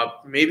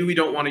 Maybe we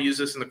don't want to use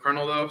this in the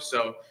kernel though,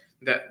 so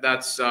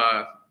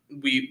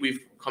we've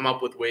come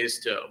up with ways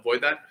to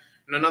avoid that.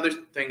 And another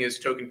thing is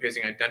token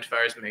pasting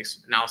identifiers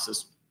makes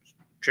analysis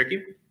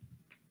tricky.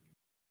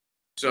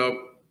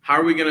 So how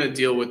are we going to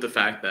deal with the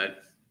fact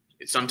that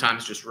it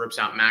sometimes just rips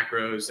out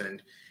macros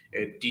and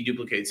it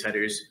deduplicates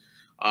headers?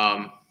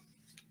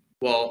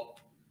 Well,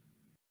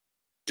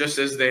 just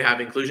as they have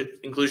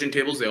inclusion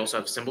tables, they also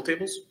have symbol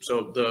tables.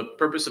 So the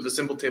purpose of the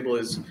symbol table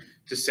is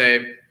to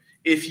say,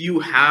 if you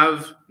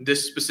have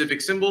this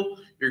specific symbol,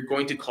 you're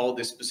going to call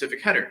this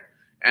specific header.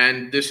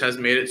 And this has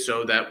made it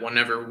so that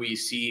whenever we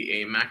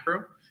see a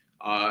macro,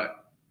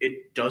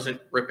 it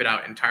doesn't rip it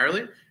out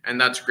entirely. And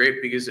that's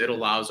great because it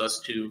allows us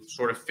to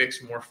sort of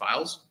fix more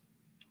files.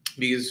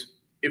 Because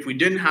if we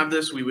didn't have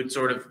this, we would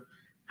sort of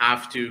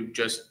have to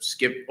just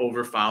skip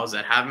over files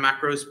that have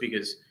macros,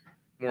 because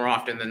more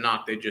often than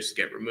not, they just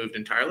get removed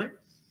entirely.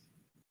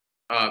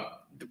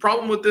 The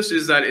problem with this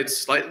is that it's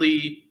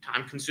slightly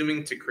time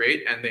consuming to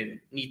create, and they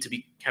need to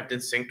be kept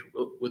in sync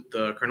with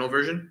the kernel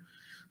version.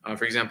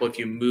 For example, if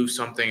you move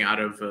something out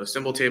of a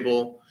symbol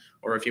table,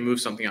 or if you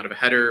move something out of a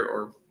header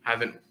or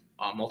have it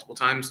multiple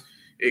times,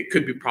 it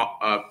could be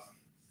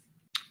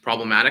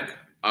problematic.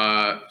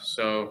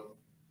 So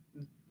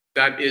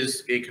that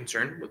is a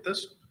concern with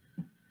this.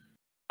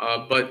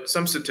 But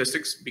some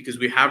statistics, because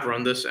we have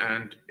run this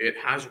and it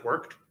has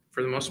worked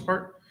for the most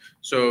part.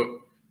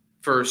 So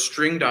for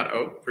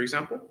string.o, for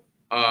example,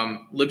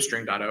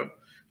 libstring.o,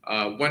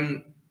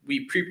 when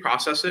we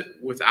pre-process it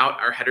without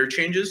our header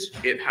changes,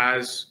 it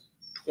has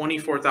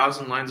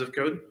 24,000 lines of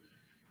code.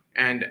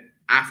 And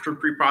after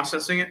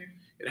pre-processing it,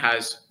 it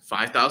has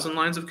 5,000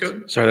 lines of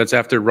code. Sorry, that's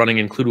after running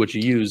include what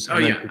you use. Oh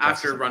and then yeah,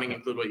 after running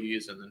include what you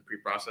use and then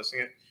pre-processing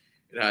it,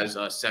 it has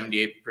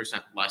 78%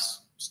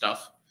 less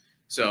stuff.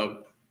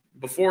 So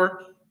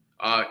before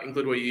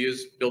include what you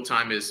use, build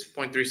time is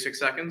 0.36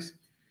 seconds.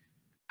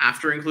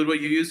 After include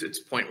what you use,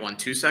 it's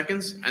 0.12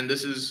 seconds, and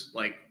this is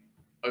like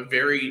a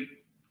very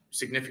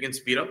significant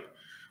speed up.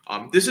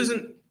 This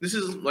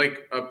is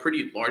like a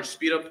pretty large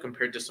speed up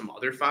compared to some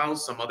other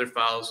files. Some other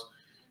files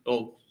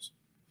will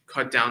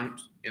cut down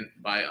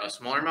by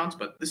smaller amounts,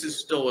 but this is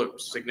still a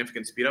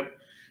significant speed up.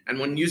 And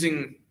when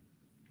using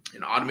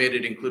an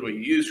automated include what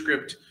you use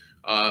script,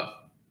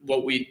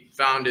 what we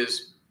found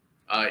is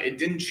it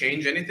didn't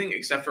change anything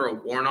except for a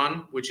warn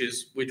on, which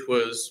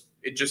was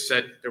it just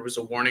said there was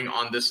a warning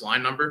on this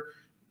line number.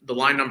 The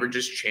line number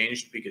just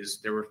changed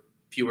because there were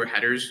fewer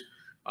headers,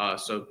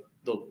 so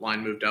the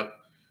line moved up.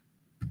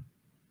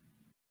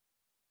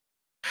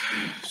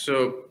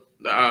 So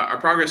our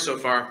progress so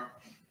far,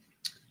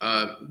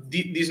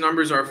 these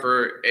numbers are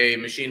for a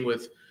machine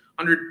with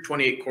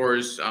 128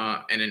 cores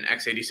and an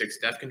x86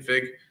 def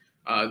config.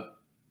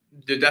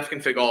 The def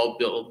config all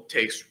build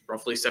takes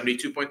roughly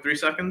 72.3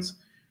 seconds.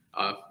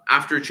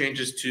 After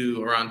changes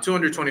to around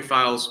 220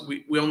 files,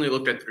 we only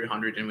looked at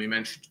 300 and we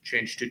managed to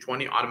change to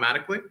 20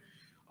 automatically.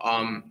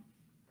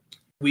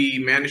 We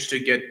managed to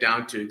get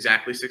down to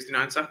exactly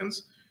 69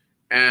 seconds,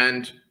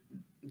 and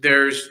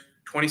there's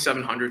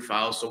 2,700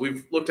 files. So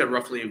we've looked at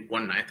roughly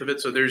 1/9 of it.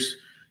 So there's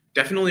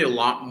definitely a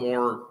lot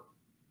more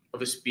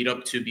of a speed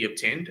up to be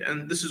obtained.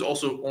 And this is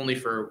also only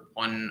for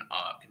one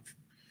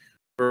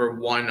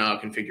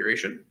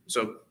configuration.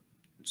 So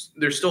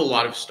there's still a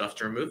lot of stuff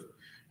to remove.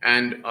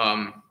 And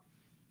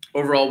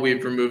overall,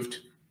 we've removed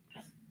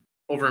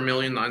over 1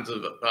 million lines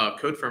of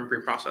code from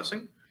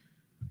pre-processing.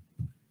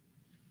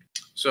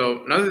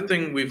 So another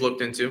thing we've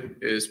looked into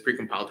is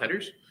precompiled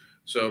headers.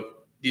 So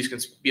these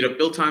can speed up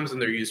build times,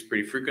 and they're used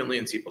pretty frequently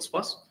in C++.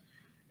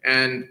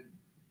 And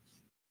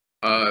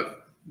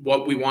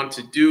what we want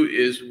to do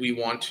is we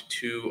want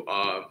to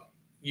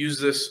use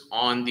this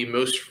on the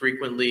most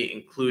frequently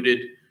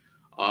included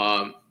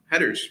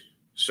headers.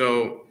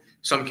 So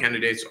some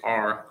candidates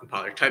are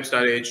compiler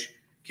types.h,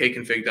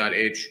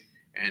 kconfig.h,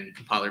 and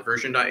compiler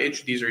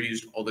version.h. These are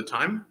used all the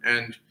time,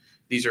 and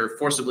these are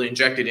forcibly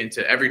injected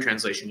into every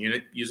translation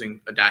unit using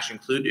a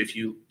 -include if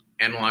you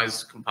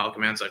analyze compile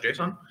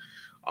commands.json.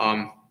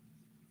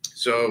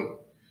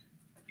 So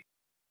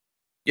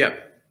yeah,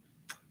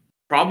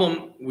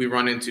 problem we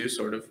run into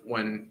sort of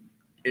when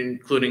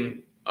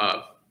including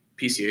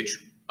PCH,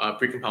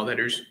 precompiled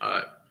headers,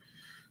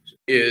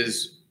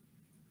 is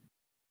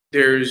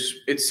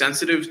it's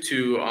sensitive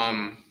to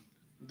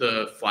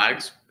the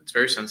flags. It's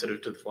very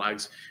sensitive to the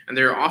flags, and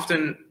there are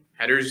often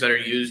headers that are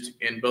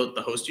used in both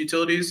the host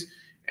utilities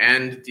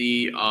and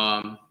the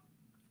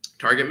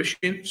target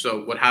machine.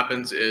 So what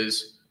happens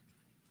is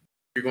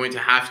you're going to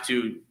have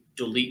to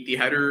delete the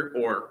header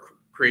or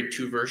create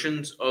 2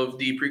 versions of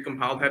the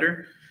precompiled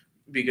header,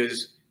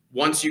 because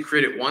once you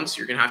create it once,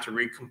 you're going to have to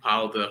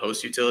recompile the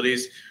host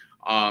utilities,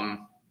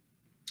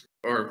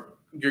 or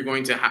you're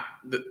going to have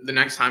the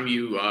next time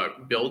you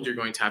build, you're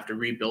going to have to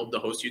rebuild the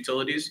host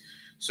utilities.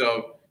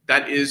 So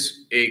that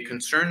is a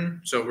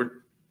concern. So we're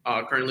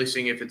currently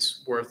seeing if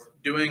it's worth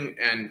doing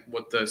and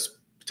what the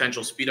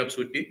potential speedups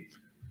would be.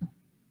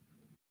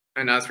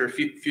 And as for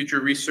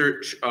future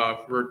research,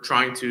 we're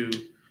trying to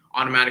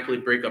automatically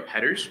break up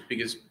headers,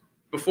 because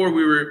before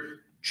we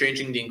were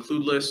changing the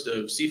include list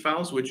of C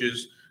files, which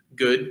is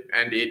good,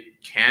 and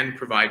it can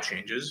provide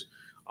changes,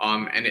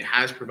 and it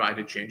has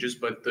provided changes,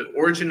 but the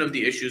origin of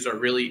the issues are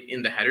really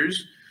in the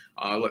headers.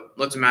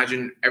 Let's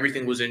imagine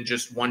everything was in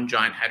just one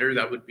giant header.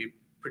 That would be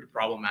pretty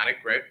problematic,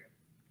 right?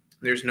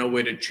 There's no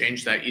way to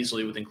change that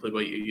easily with include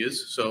what you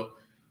use. So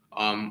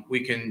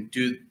we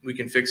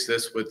can fix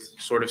this with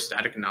sort of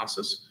static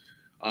analysis,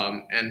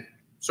 and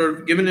sort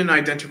of given an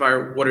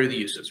identifier, what are the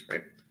uses,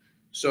 right?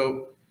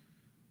 So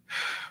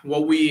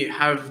what we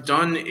have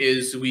done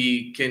is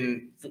we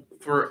can,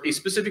 for a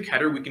specific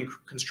header, we can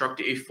construct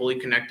a fully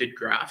connected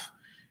graph,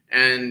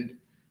 and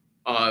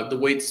the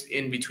weights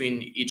in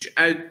between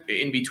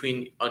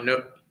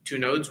two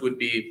nodes would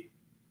be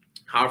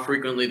how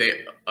frequently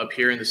they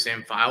appear in the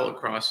same file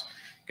across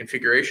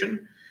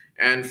configuration.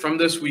 And from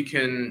this, we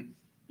can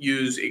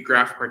use a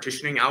graph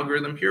partitioning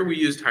algorithm. Here we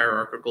used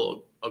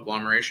hierarchical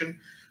agglomeration.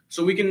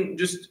 So we can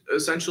just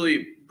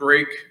essentially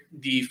break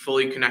the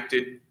fully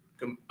connected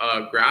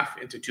graph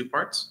into 2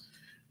 parts.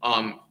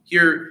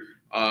 Here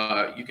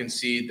you can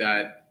see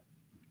that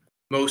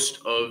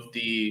most of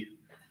the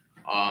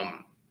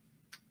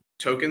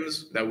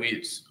tokens that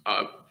we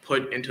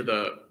put into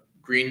the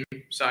green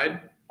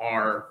side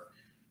are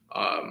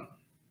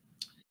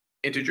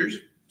integers.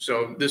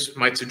 So this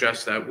might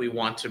suggest that we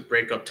want to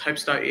break up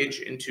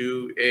types.h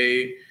into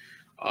a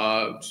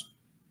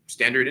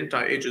standard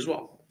int.h as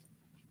well.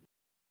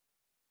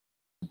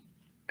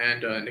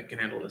 And Nick can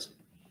handle this.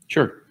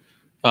 Sure.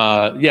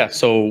 Yeah,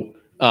 so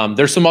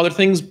there's some other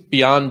things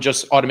beyond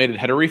just automated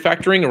header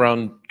refactoring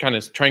around kind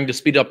of trying to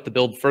speed up the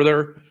build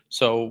further.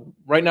 So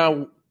right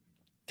now,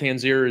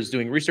 Tanzir is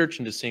doing research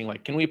into seeing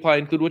like, can we apply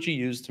include what you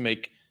use to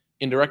make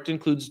indirect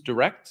includes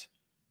direct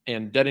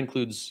and dead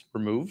includes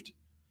removed?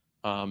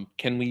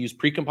 Can we use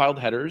precompiled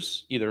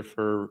headers either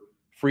for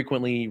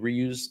frequently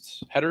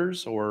reused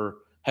headers or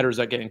headers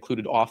that get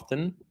included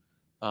often?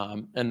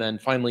 And then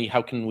finally,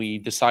 how can we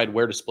decide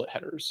where to split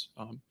headers?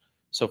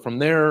 So from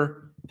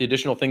there, the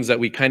additional things that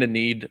we kind of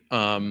need.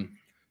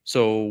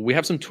 So we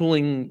have some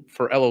tooling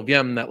for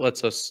LLVM that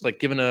lets us, like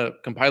given a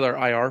compiler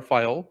IR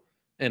file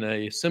and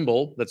a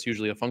symbol, that's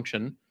usually a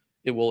function,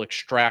 it will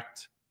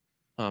extract.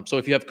 So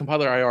if you have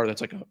compiler IR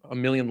that's like a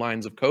million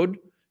lines of code, and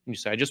you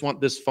say, I just want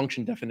this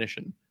function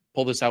definition,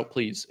 pull this out,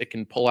 please. It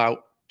can pull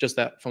out just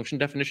that function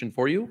definition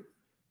for you.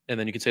 And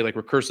then you could say like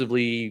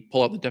recursively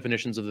pull out the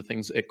definitions of the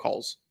things it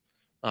calls.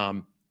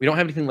 We don't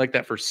have anything like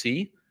that for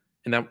C.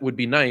 And that would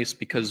be nice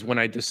because when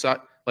I decide,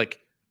 like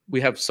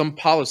we have some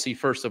policy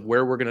first of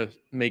where we're going to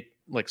make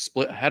like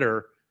split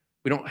header.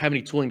 We don't have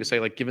any tooling to say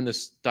like, given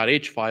this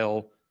 .h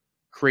file,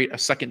 create a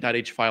second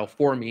 .h file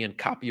for me and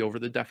copy over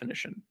the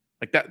definition.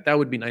 Like that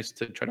would be nice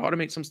to try to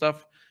automate some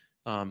stuff.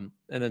 And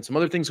then some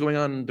other things going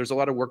on. There's a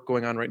lot of work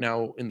going on right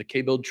now in the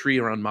K-build tree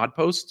around mod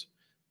post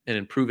and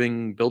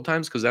improving build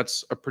times because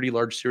that's a pretty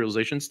large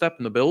serialization step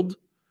in the build.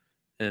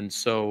 And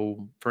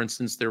so, for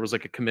instance, there was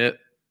like a commit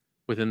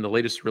within the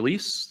latest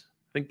release.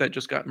 I think that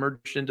just got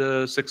merged into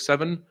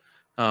 6.7,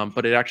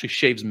 but it actually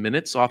shaves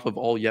minutes off of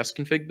all yes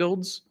config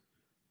builds.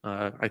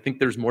 I think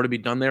there's more to be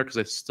done there because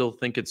I still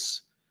think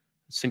it's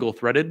single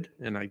threaded,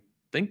 and I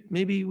think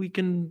maybe we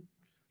can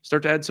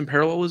start to add some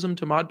parallelism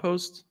to mod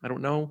post. I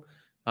don't know,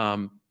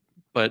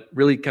 but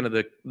really kind of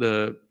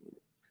the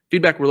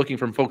feedback we're looking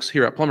from folks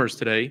here at Plumbers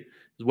today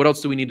is what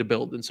else do we need to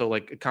build? And so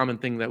like a common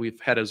thing that we've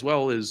had as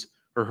well is,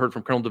 or heard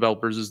from kernel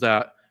developers, is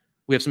that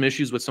we have some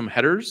issues with some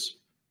headers,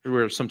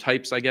 or some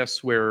types, I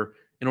guess, where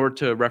in order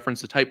to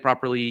reference the type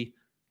properly,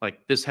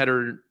 like this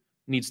header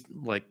needs,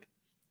 like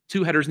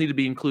 2 headers need to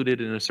be included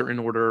in a certain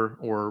order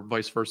or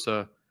vice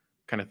versa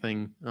kind of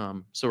thing.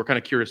 So we're kind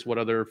of curious what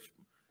other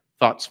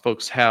thoughts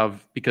folks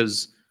have,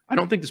 because I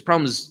don't think this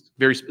problem is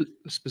very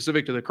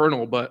specific to the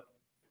kernel, but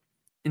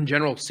in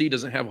general, C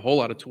doesn't have a whole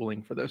lot of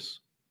tooling for this.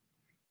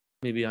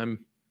 Maybe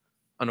I'm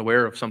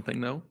unaware of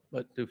something though,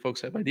 but do folks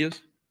have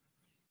ideas?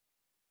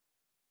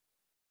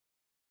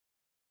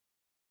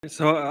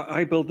 So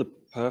I build the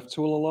perf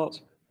tool a lot,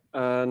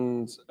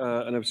 and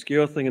an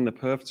obscure thing in the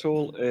perf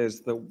tool is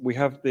that we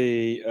have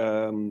the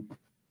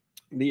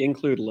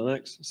include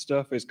Linux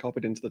stuff is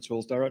copied into the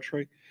tools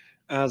directory,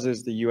 as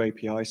is the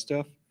UAPI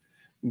stuff.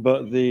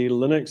 But the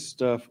Linux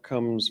stuff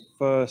comes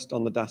first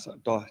on the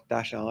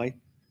 -i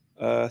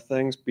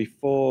things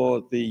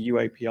before the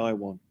UAPI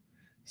one.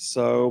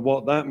 So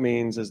what that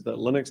means is that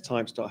Linux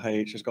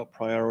types.h has got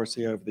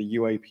priority over the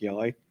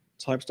UAPI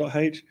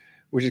types.h,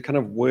 which is kind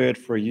of weird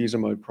for a user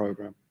mode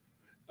program.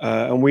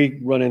 And we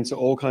run into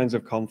all kinds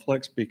of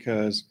conflicts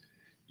because,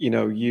 you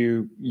know,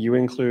 you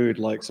include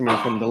like something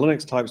from the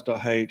Linux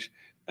types.h,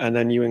 and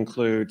then you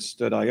include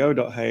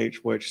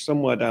stdio.h, which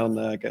somewhere down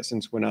there gets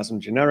into an ASM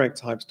generic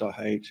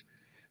types.h.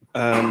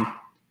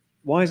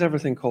 Why is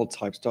everything called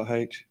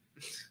types.h?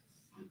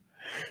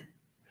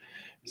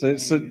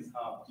 So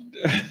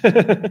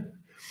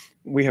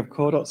we have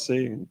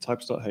core.c and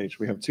types.h.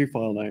 We have 2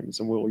 file names,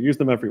 and we'll use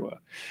them everywhere.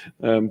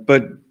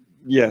 But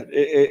yeah,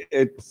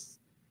 it's.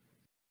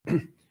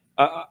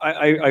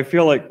 I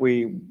feel like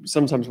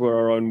sometimes we're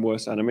our own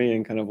worst enemy,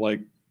 and kind of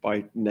like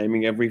by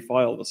naming every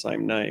file the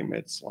same name,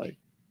 it's like,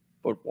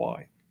 but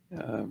why?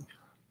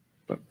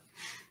 But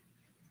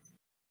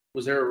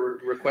Was there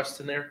a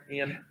request in there,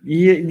 Ian?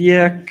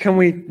 yeah. Can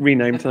we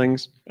rename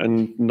things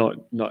and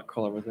not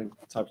call everything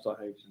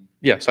types.h?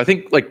 Yeah. So I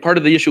think like part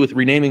of the issue with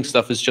renaming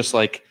stuff is just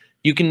like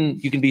you can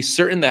be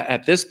certain that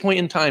at this point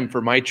in time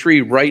for my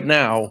tree right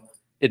now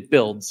it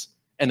builds,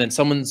 and then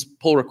someone's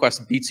pull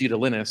request beats you to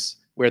Linus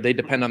where they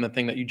depend on the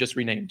thing that you just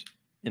renamed,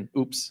 and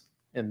oops,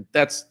 and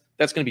that's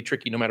going to be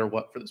tricky no matter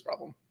what for this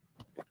problem.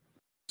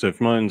 So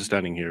from my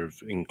understanding here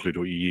of include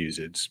what you use,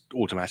 it's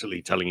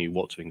automatically telling you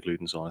what to include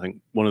and so on. I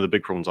think one of the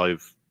big problems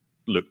I've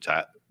looked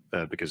at,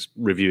 because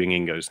reviewing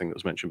Ingo's thing that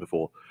was mentioned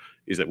before,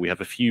 is that we have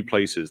a few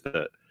places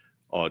that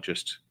are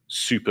just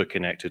super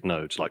connected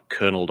nodes like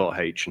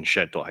kernel.h and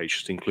shed.h,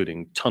 just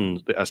including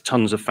tons, it has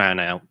tons of fan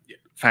out,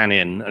 fan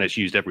in, and it's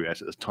used everywhere,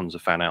 so there's tons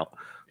of fan out.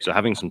 So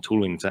having some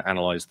tooling to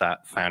analyze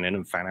that fan in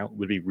and fan out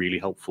would be really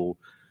helpful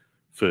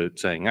for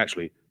saying,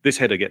 actually, this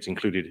header gets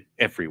included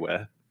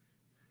everywhere,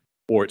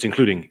 or it's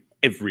including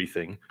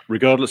everything,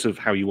 regardless of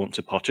how you want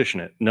to partition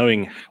it.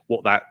 Knowing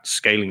what that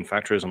scaling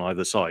factor is on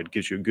either side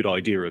gives you a good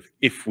idea of,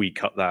 if we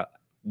cut that,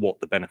 what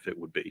the benefit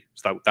would be.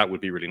 So that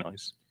would be really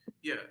nice.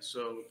 Yeah,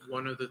 so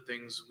one of the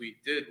things we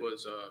did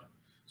was,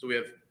 so we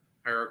have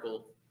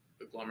hierarchical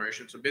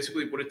agglomeration. So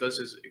basically what it does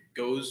is it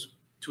goes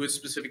to a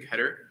specific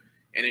header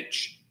and it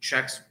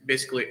checks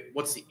basically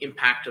what's the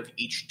impact of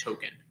each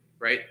token,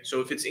 right? So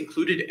if it's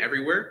included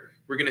everywhere,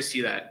 we're going to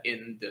see that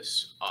in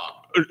this.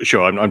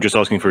 Sure, I'm just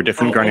asking for a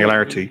different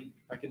granularity.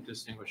 I can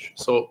distinguish.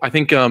 So I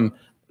think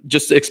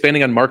just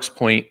expanding on Mark's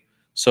point,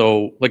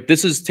 So like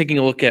this is taking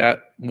a look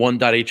at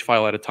one .h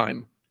file at a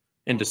time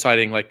and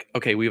deciding like,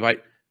 okay,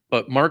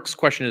 but Mark's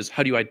question is,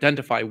 how do you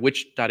identify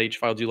which .h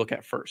file do you look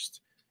at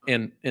first?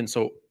 And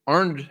so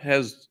Arnd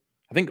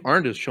I think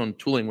Arnd has shown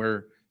tooling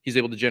where he's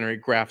able to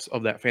generate graphs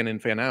of that fan in,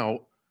 fan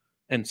out.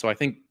 And so I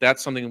think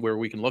that's something where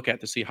we can look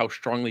at to see how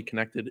strongly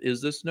connected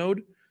is this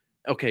node.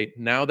 Okay,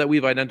 now that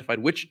we've identified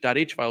which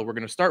 .h file we're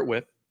going to start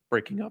with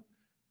breaking up,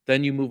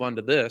 then you move on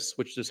to this,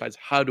 which decides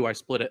how do I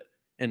split it?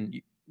 And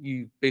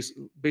you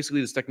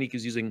basically this technique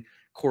is using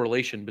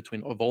correlation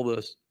between of all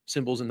the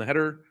symbols in the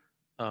header,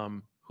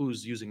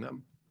 who's using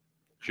them.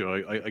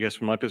 Sure. I guess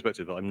from my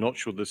perspective, I'm not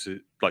sure this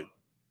is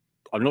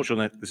I'm not sure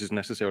that this is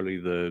necessarily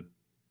the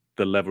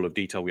level of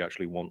detail we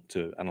actually want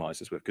to analyze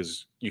this with,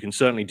 because you can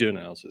certainly do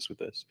analysis with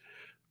this,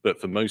 but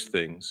for most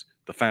things,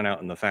 the fan out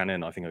and the fan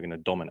in, I think, are going to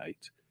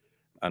dominate.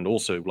 And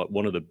also, like,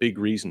 one of the big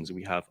reasons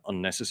we have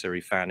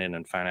unnecessary fan in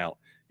and fan out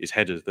is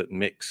headers that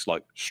mix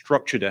like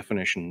structure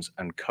definitions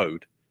and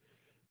code,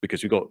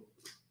 because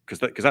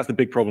that's the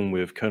big problem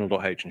with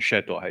kernel.h and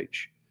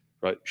shed.h,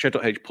 right?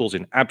 Shed.h pulls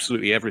in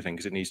absolutely everything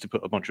because it needs to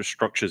put a bunch of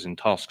structures in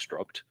task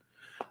struct.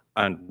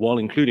 And while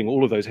including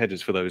all of those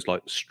headers for those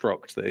like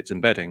struct that it's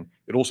embedding,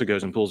 it also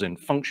goes and pulls in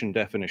function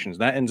definitions.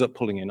 That ends up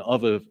pulling in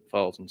other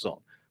files and so on.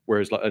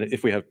 Whereas like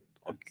if we have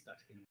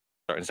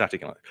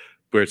static,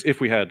 whereas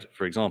if we had,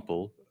 for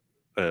example,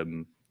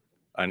 an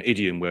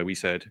idiom where we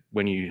said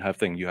when you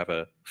have you have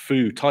a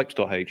foo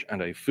types.h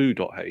and a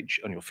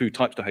foo.h, and your foo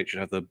types.h should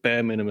have the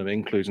bare minimum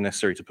includes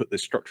necessary to put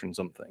this structure in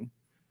something.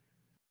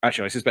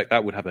 Actually, I suspect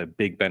that would have a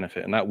big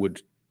benefit, and I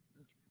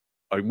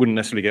wouldn't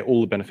necessarily get all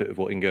the benefit of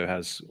what Ingo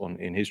has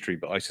in his tree,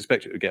 but I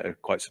suspect it would get a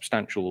quite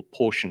substantial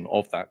portion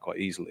of that quite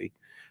easily.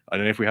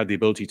 And if we had the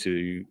ability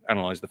to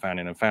analyze the fan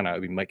in and fan out,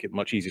 it would make it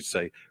much easier to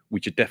say, we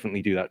should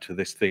definitely do that to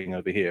this thing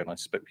over here. And I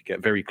suspect we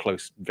get very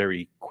close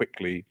very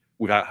quickly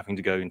without having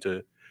to go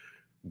into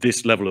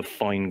this level of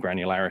fine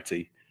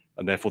granularity.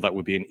 And therefore, that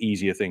would be an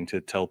easier thing to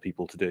tell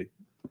people to do.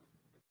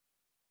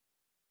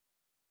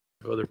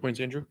 Other points,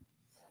 Andrew?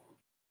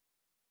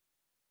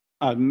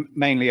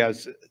 Mainly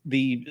as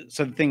the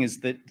thing is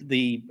that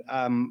the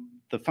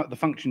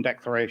function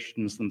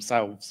declarations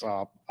themselves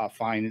are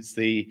fine. It's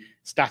the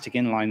static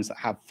inlines that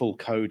have full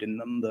code in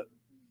them that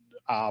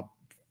are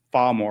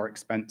far more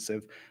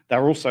expensive.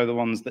 They're also the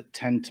ones that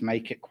tend to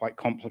make it quite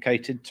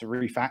complicated to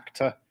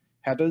refactor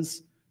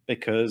headers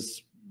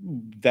because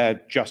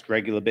they're just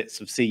regular bits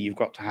of C. You've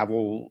got to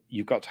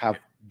have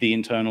the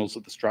internals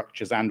of the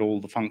structures and all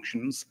the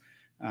functions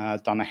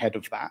done ahead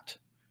of that.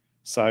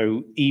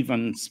 So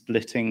even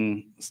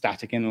splitting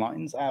static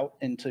inlines out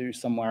into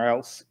somewhere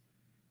else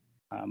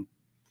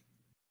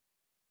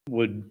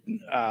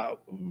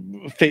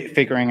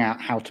figuring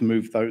out how to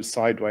move those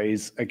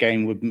sideways,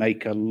 again, would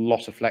make a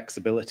lot of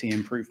flexibility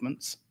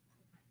improvements.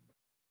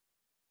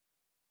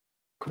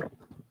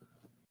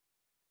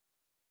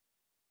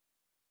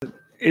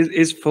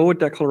 Is forward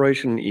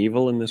declaration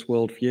evil in this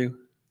worldview?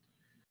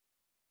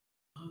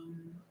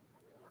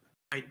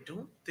 I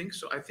don't think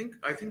so. I think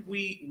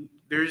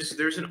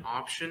there's an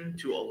option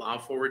to allow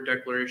forward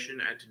declaration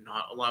and to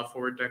not allow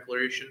forward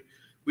declaration.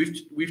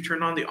 We've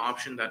turned on the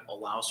option that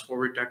allows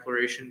forward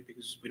declaration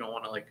because we don't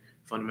want to like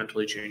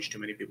fundamentally change too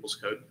many people's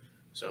code.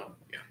 So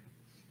yeah.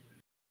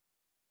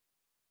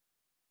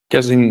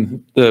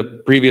 Guessing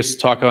the previous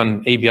talk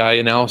on ABI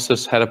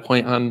analysis had a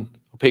point on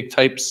opaque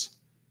types.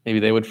 Maybe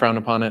they would frown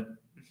upon it.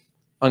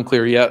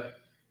 Unclear yet.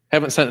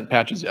 Haven't sent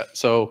patches yet.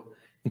 So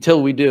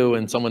until we do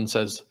and someone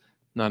says,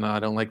 no, I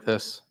don't like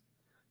this,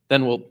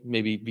 then we'll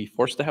maybe be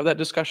forced to have that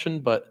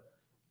discussion, but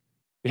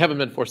we haven't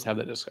been forced to have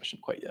that discussion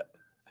quite yet,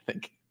 I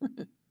think.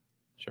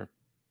 Sure.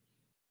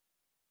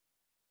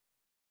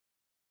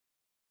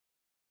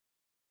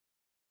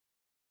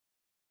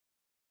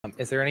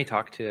 Is there any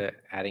talk to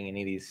adding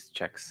any of these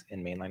checks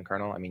in mainline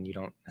kernel? I mean, you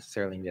don't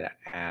necessarily need to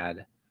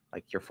add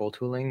like your full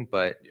tooling,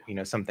 but you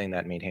know, something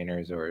that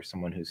maintainers or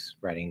someone who's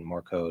writing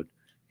more code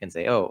can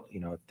say, oh, you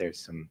know, there's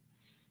some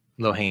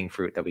low-hanging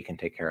fruit that we can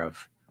take care of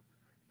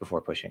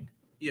before pushing.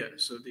 Yeah,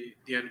 so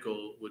the end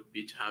goal would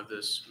be to have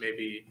this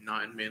maybe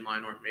not in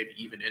mainline or maybe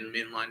even in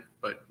mainline,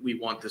 but we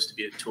want this to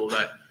be a tool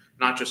that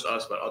not just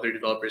us, but other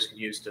developers can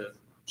use to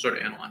sort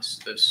of analyze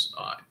this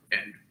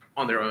and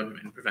on their own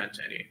and prevent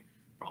any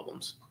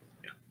problems.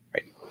 Yeah.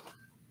 Right.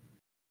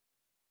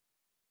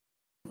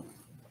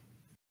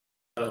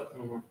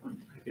 One more point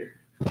right here.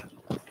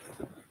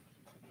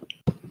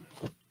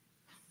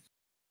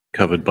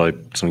 Covered by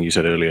something you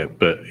said earlier,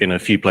 but in a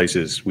few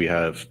places we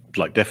have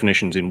like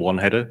definitions in one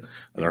header,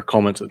 and there are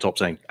comments at the top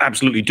saying,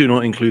 absolutely do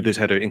not include this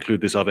header, include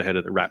this other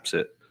header that wraps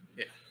it.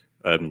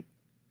 Yeah.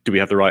 Do we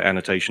have the right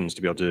annotations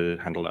to be able to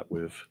handle that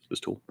with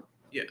this tool?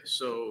 Yeah,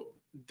 so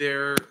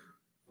they're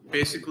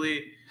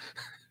basically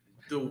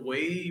the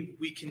way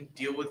we can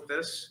deal with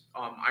this.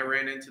 I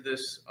ran into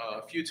this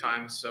a few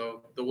times.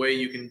 So the way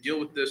you can deal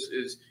with this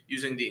is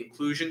using the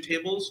inclusion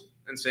tables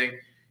and saying,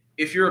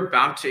 if you're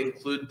about to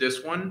include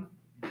this one,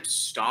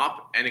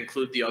 stop and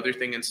include the other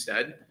thing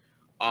instead.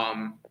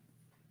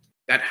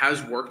 That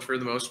has worked for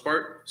the most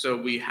part, so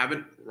we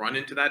haven't run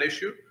into that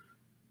issue.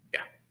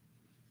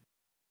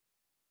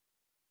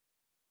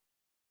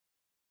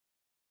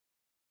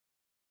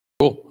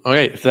 Cool.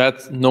 Okay, if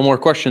that's no more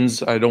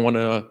questions, I don't want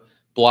to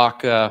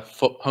block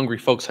hungry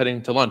folks heading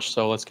to lunch.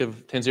 So let's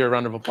give Tanzir a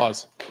round of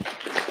applause.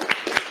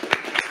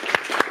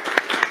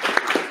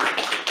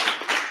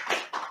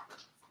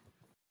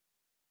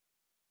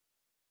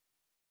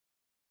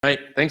 All right,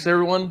 thanks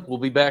everyone. We'll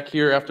be back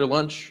here after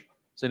lunch.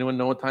 Does anyone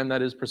know what time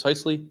that is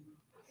precisely?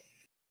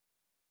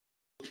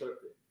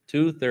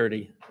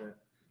 2:30. All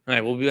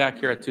right, we'll be back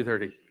here at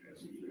 2:30.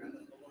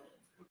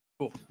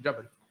 Cool. Good job,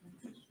 buddy.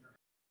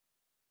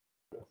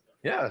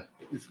 Yeah.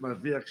 It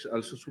must be actually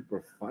also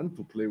super fun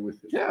to play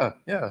with it.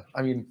 Yeah.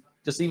 I mean,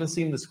 just even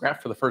seeing this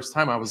graph for the first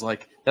time, I was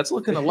like, that's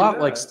looking a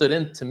lot like stood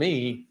in to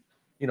me,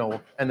 you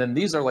know, and then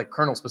these are like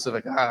kernel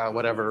specific,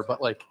 whatever.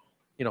 But like,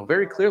 you know,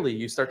 very clearly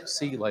you start to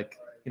see like,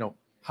 you know,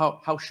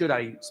 how should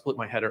I split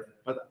my header?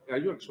 But are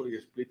you actually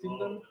splitting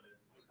them?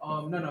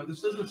 No,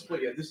 this doesn't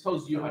split yet. This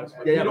tells you how to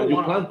split. Yeah, but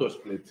you plan to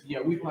split.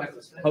 Yeah, we plan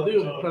to split. How do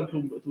you plan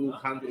to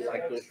handle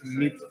like those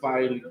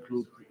mid-file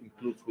includes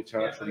which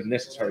are actually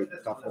necessary to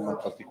have them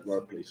at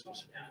particular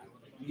places?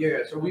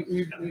 Yeah, so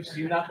we've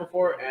seen that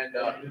before, and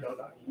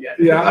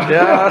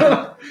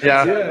Yeah.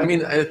 I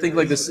mean, I think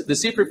like the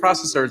C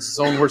preprocessor is its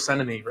own worst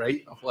enemy,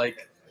 right? Of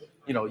like,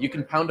 you know, you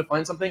can pound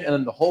define something, and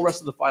then the whole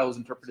rest of the file is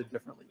interpreted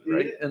differently,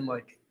 right? And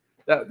like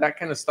that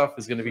kind of stuff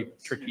is going to be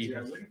tricky.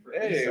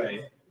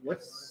 Hey,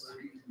 what's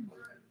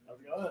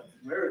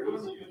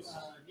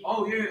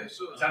oh yeah,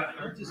 so is that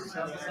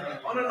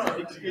oh no,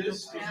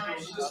 this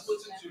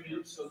splits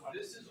into so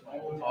this is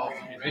all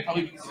they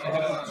probably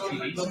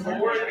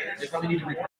need to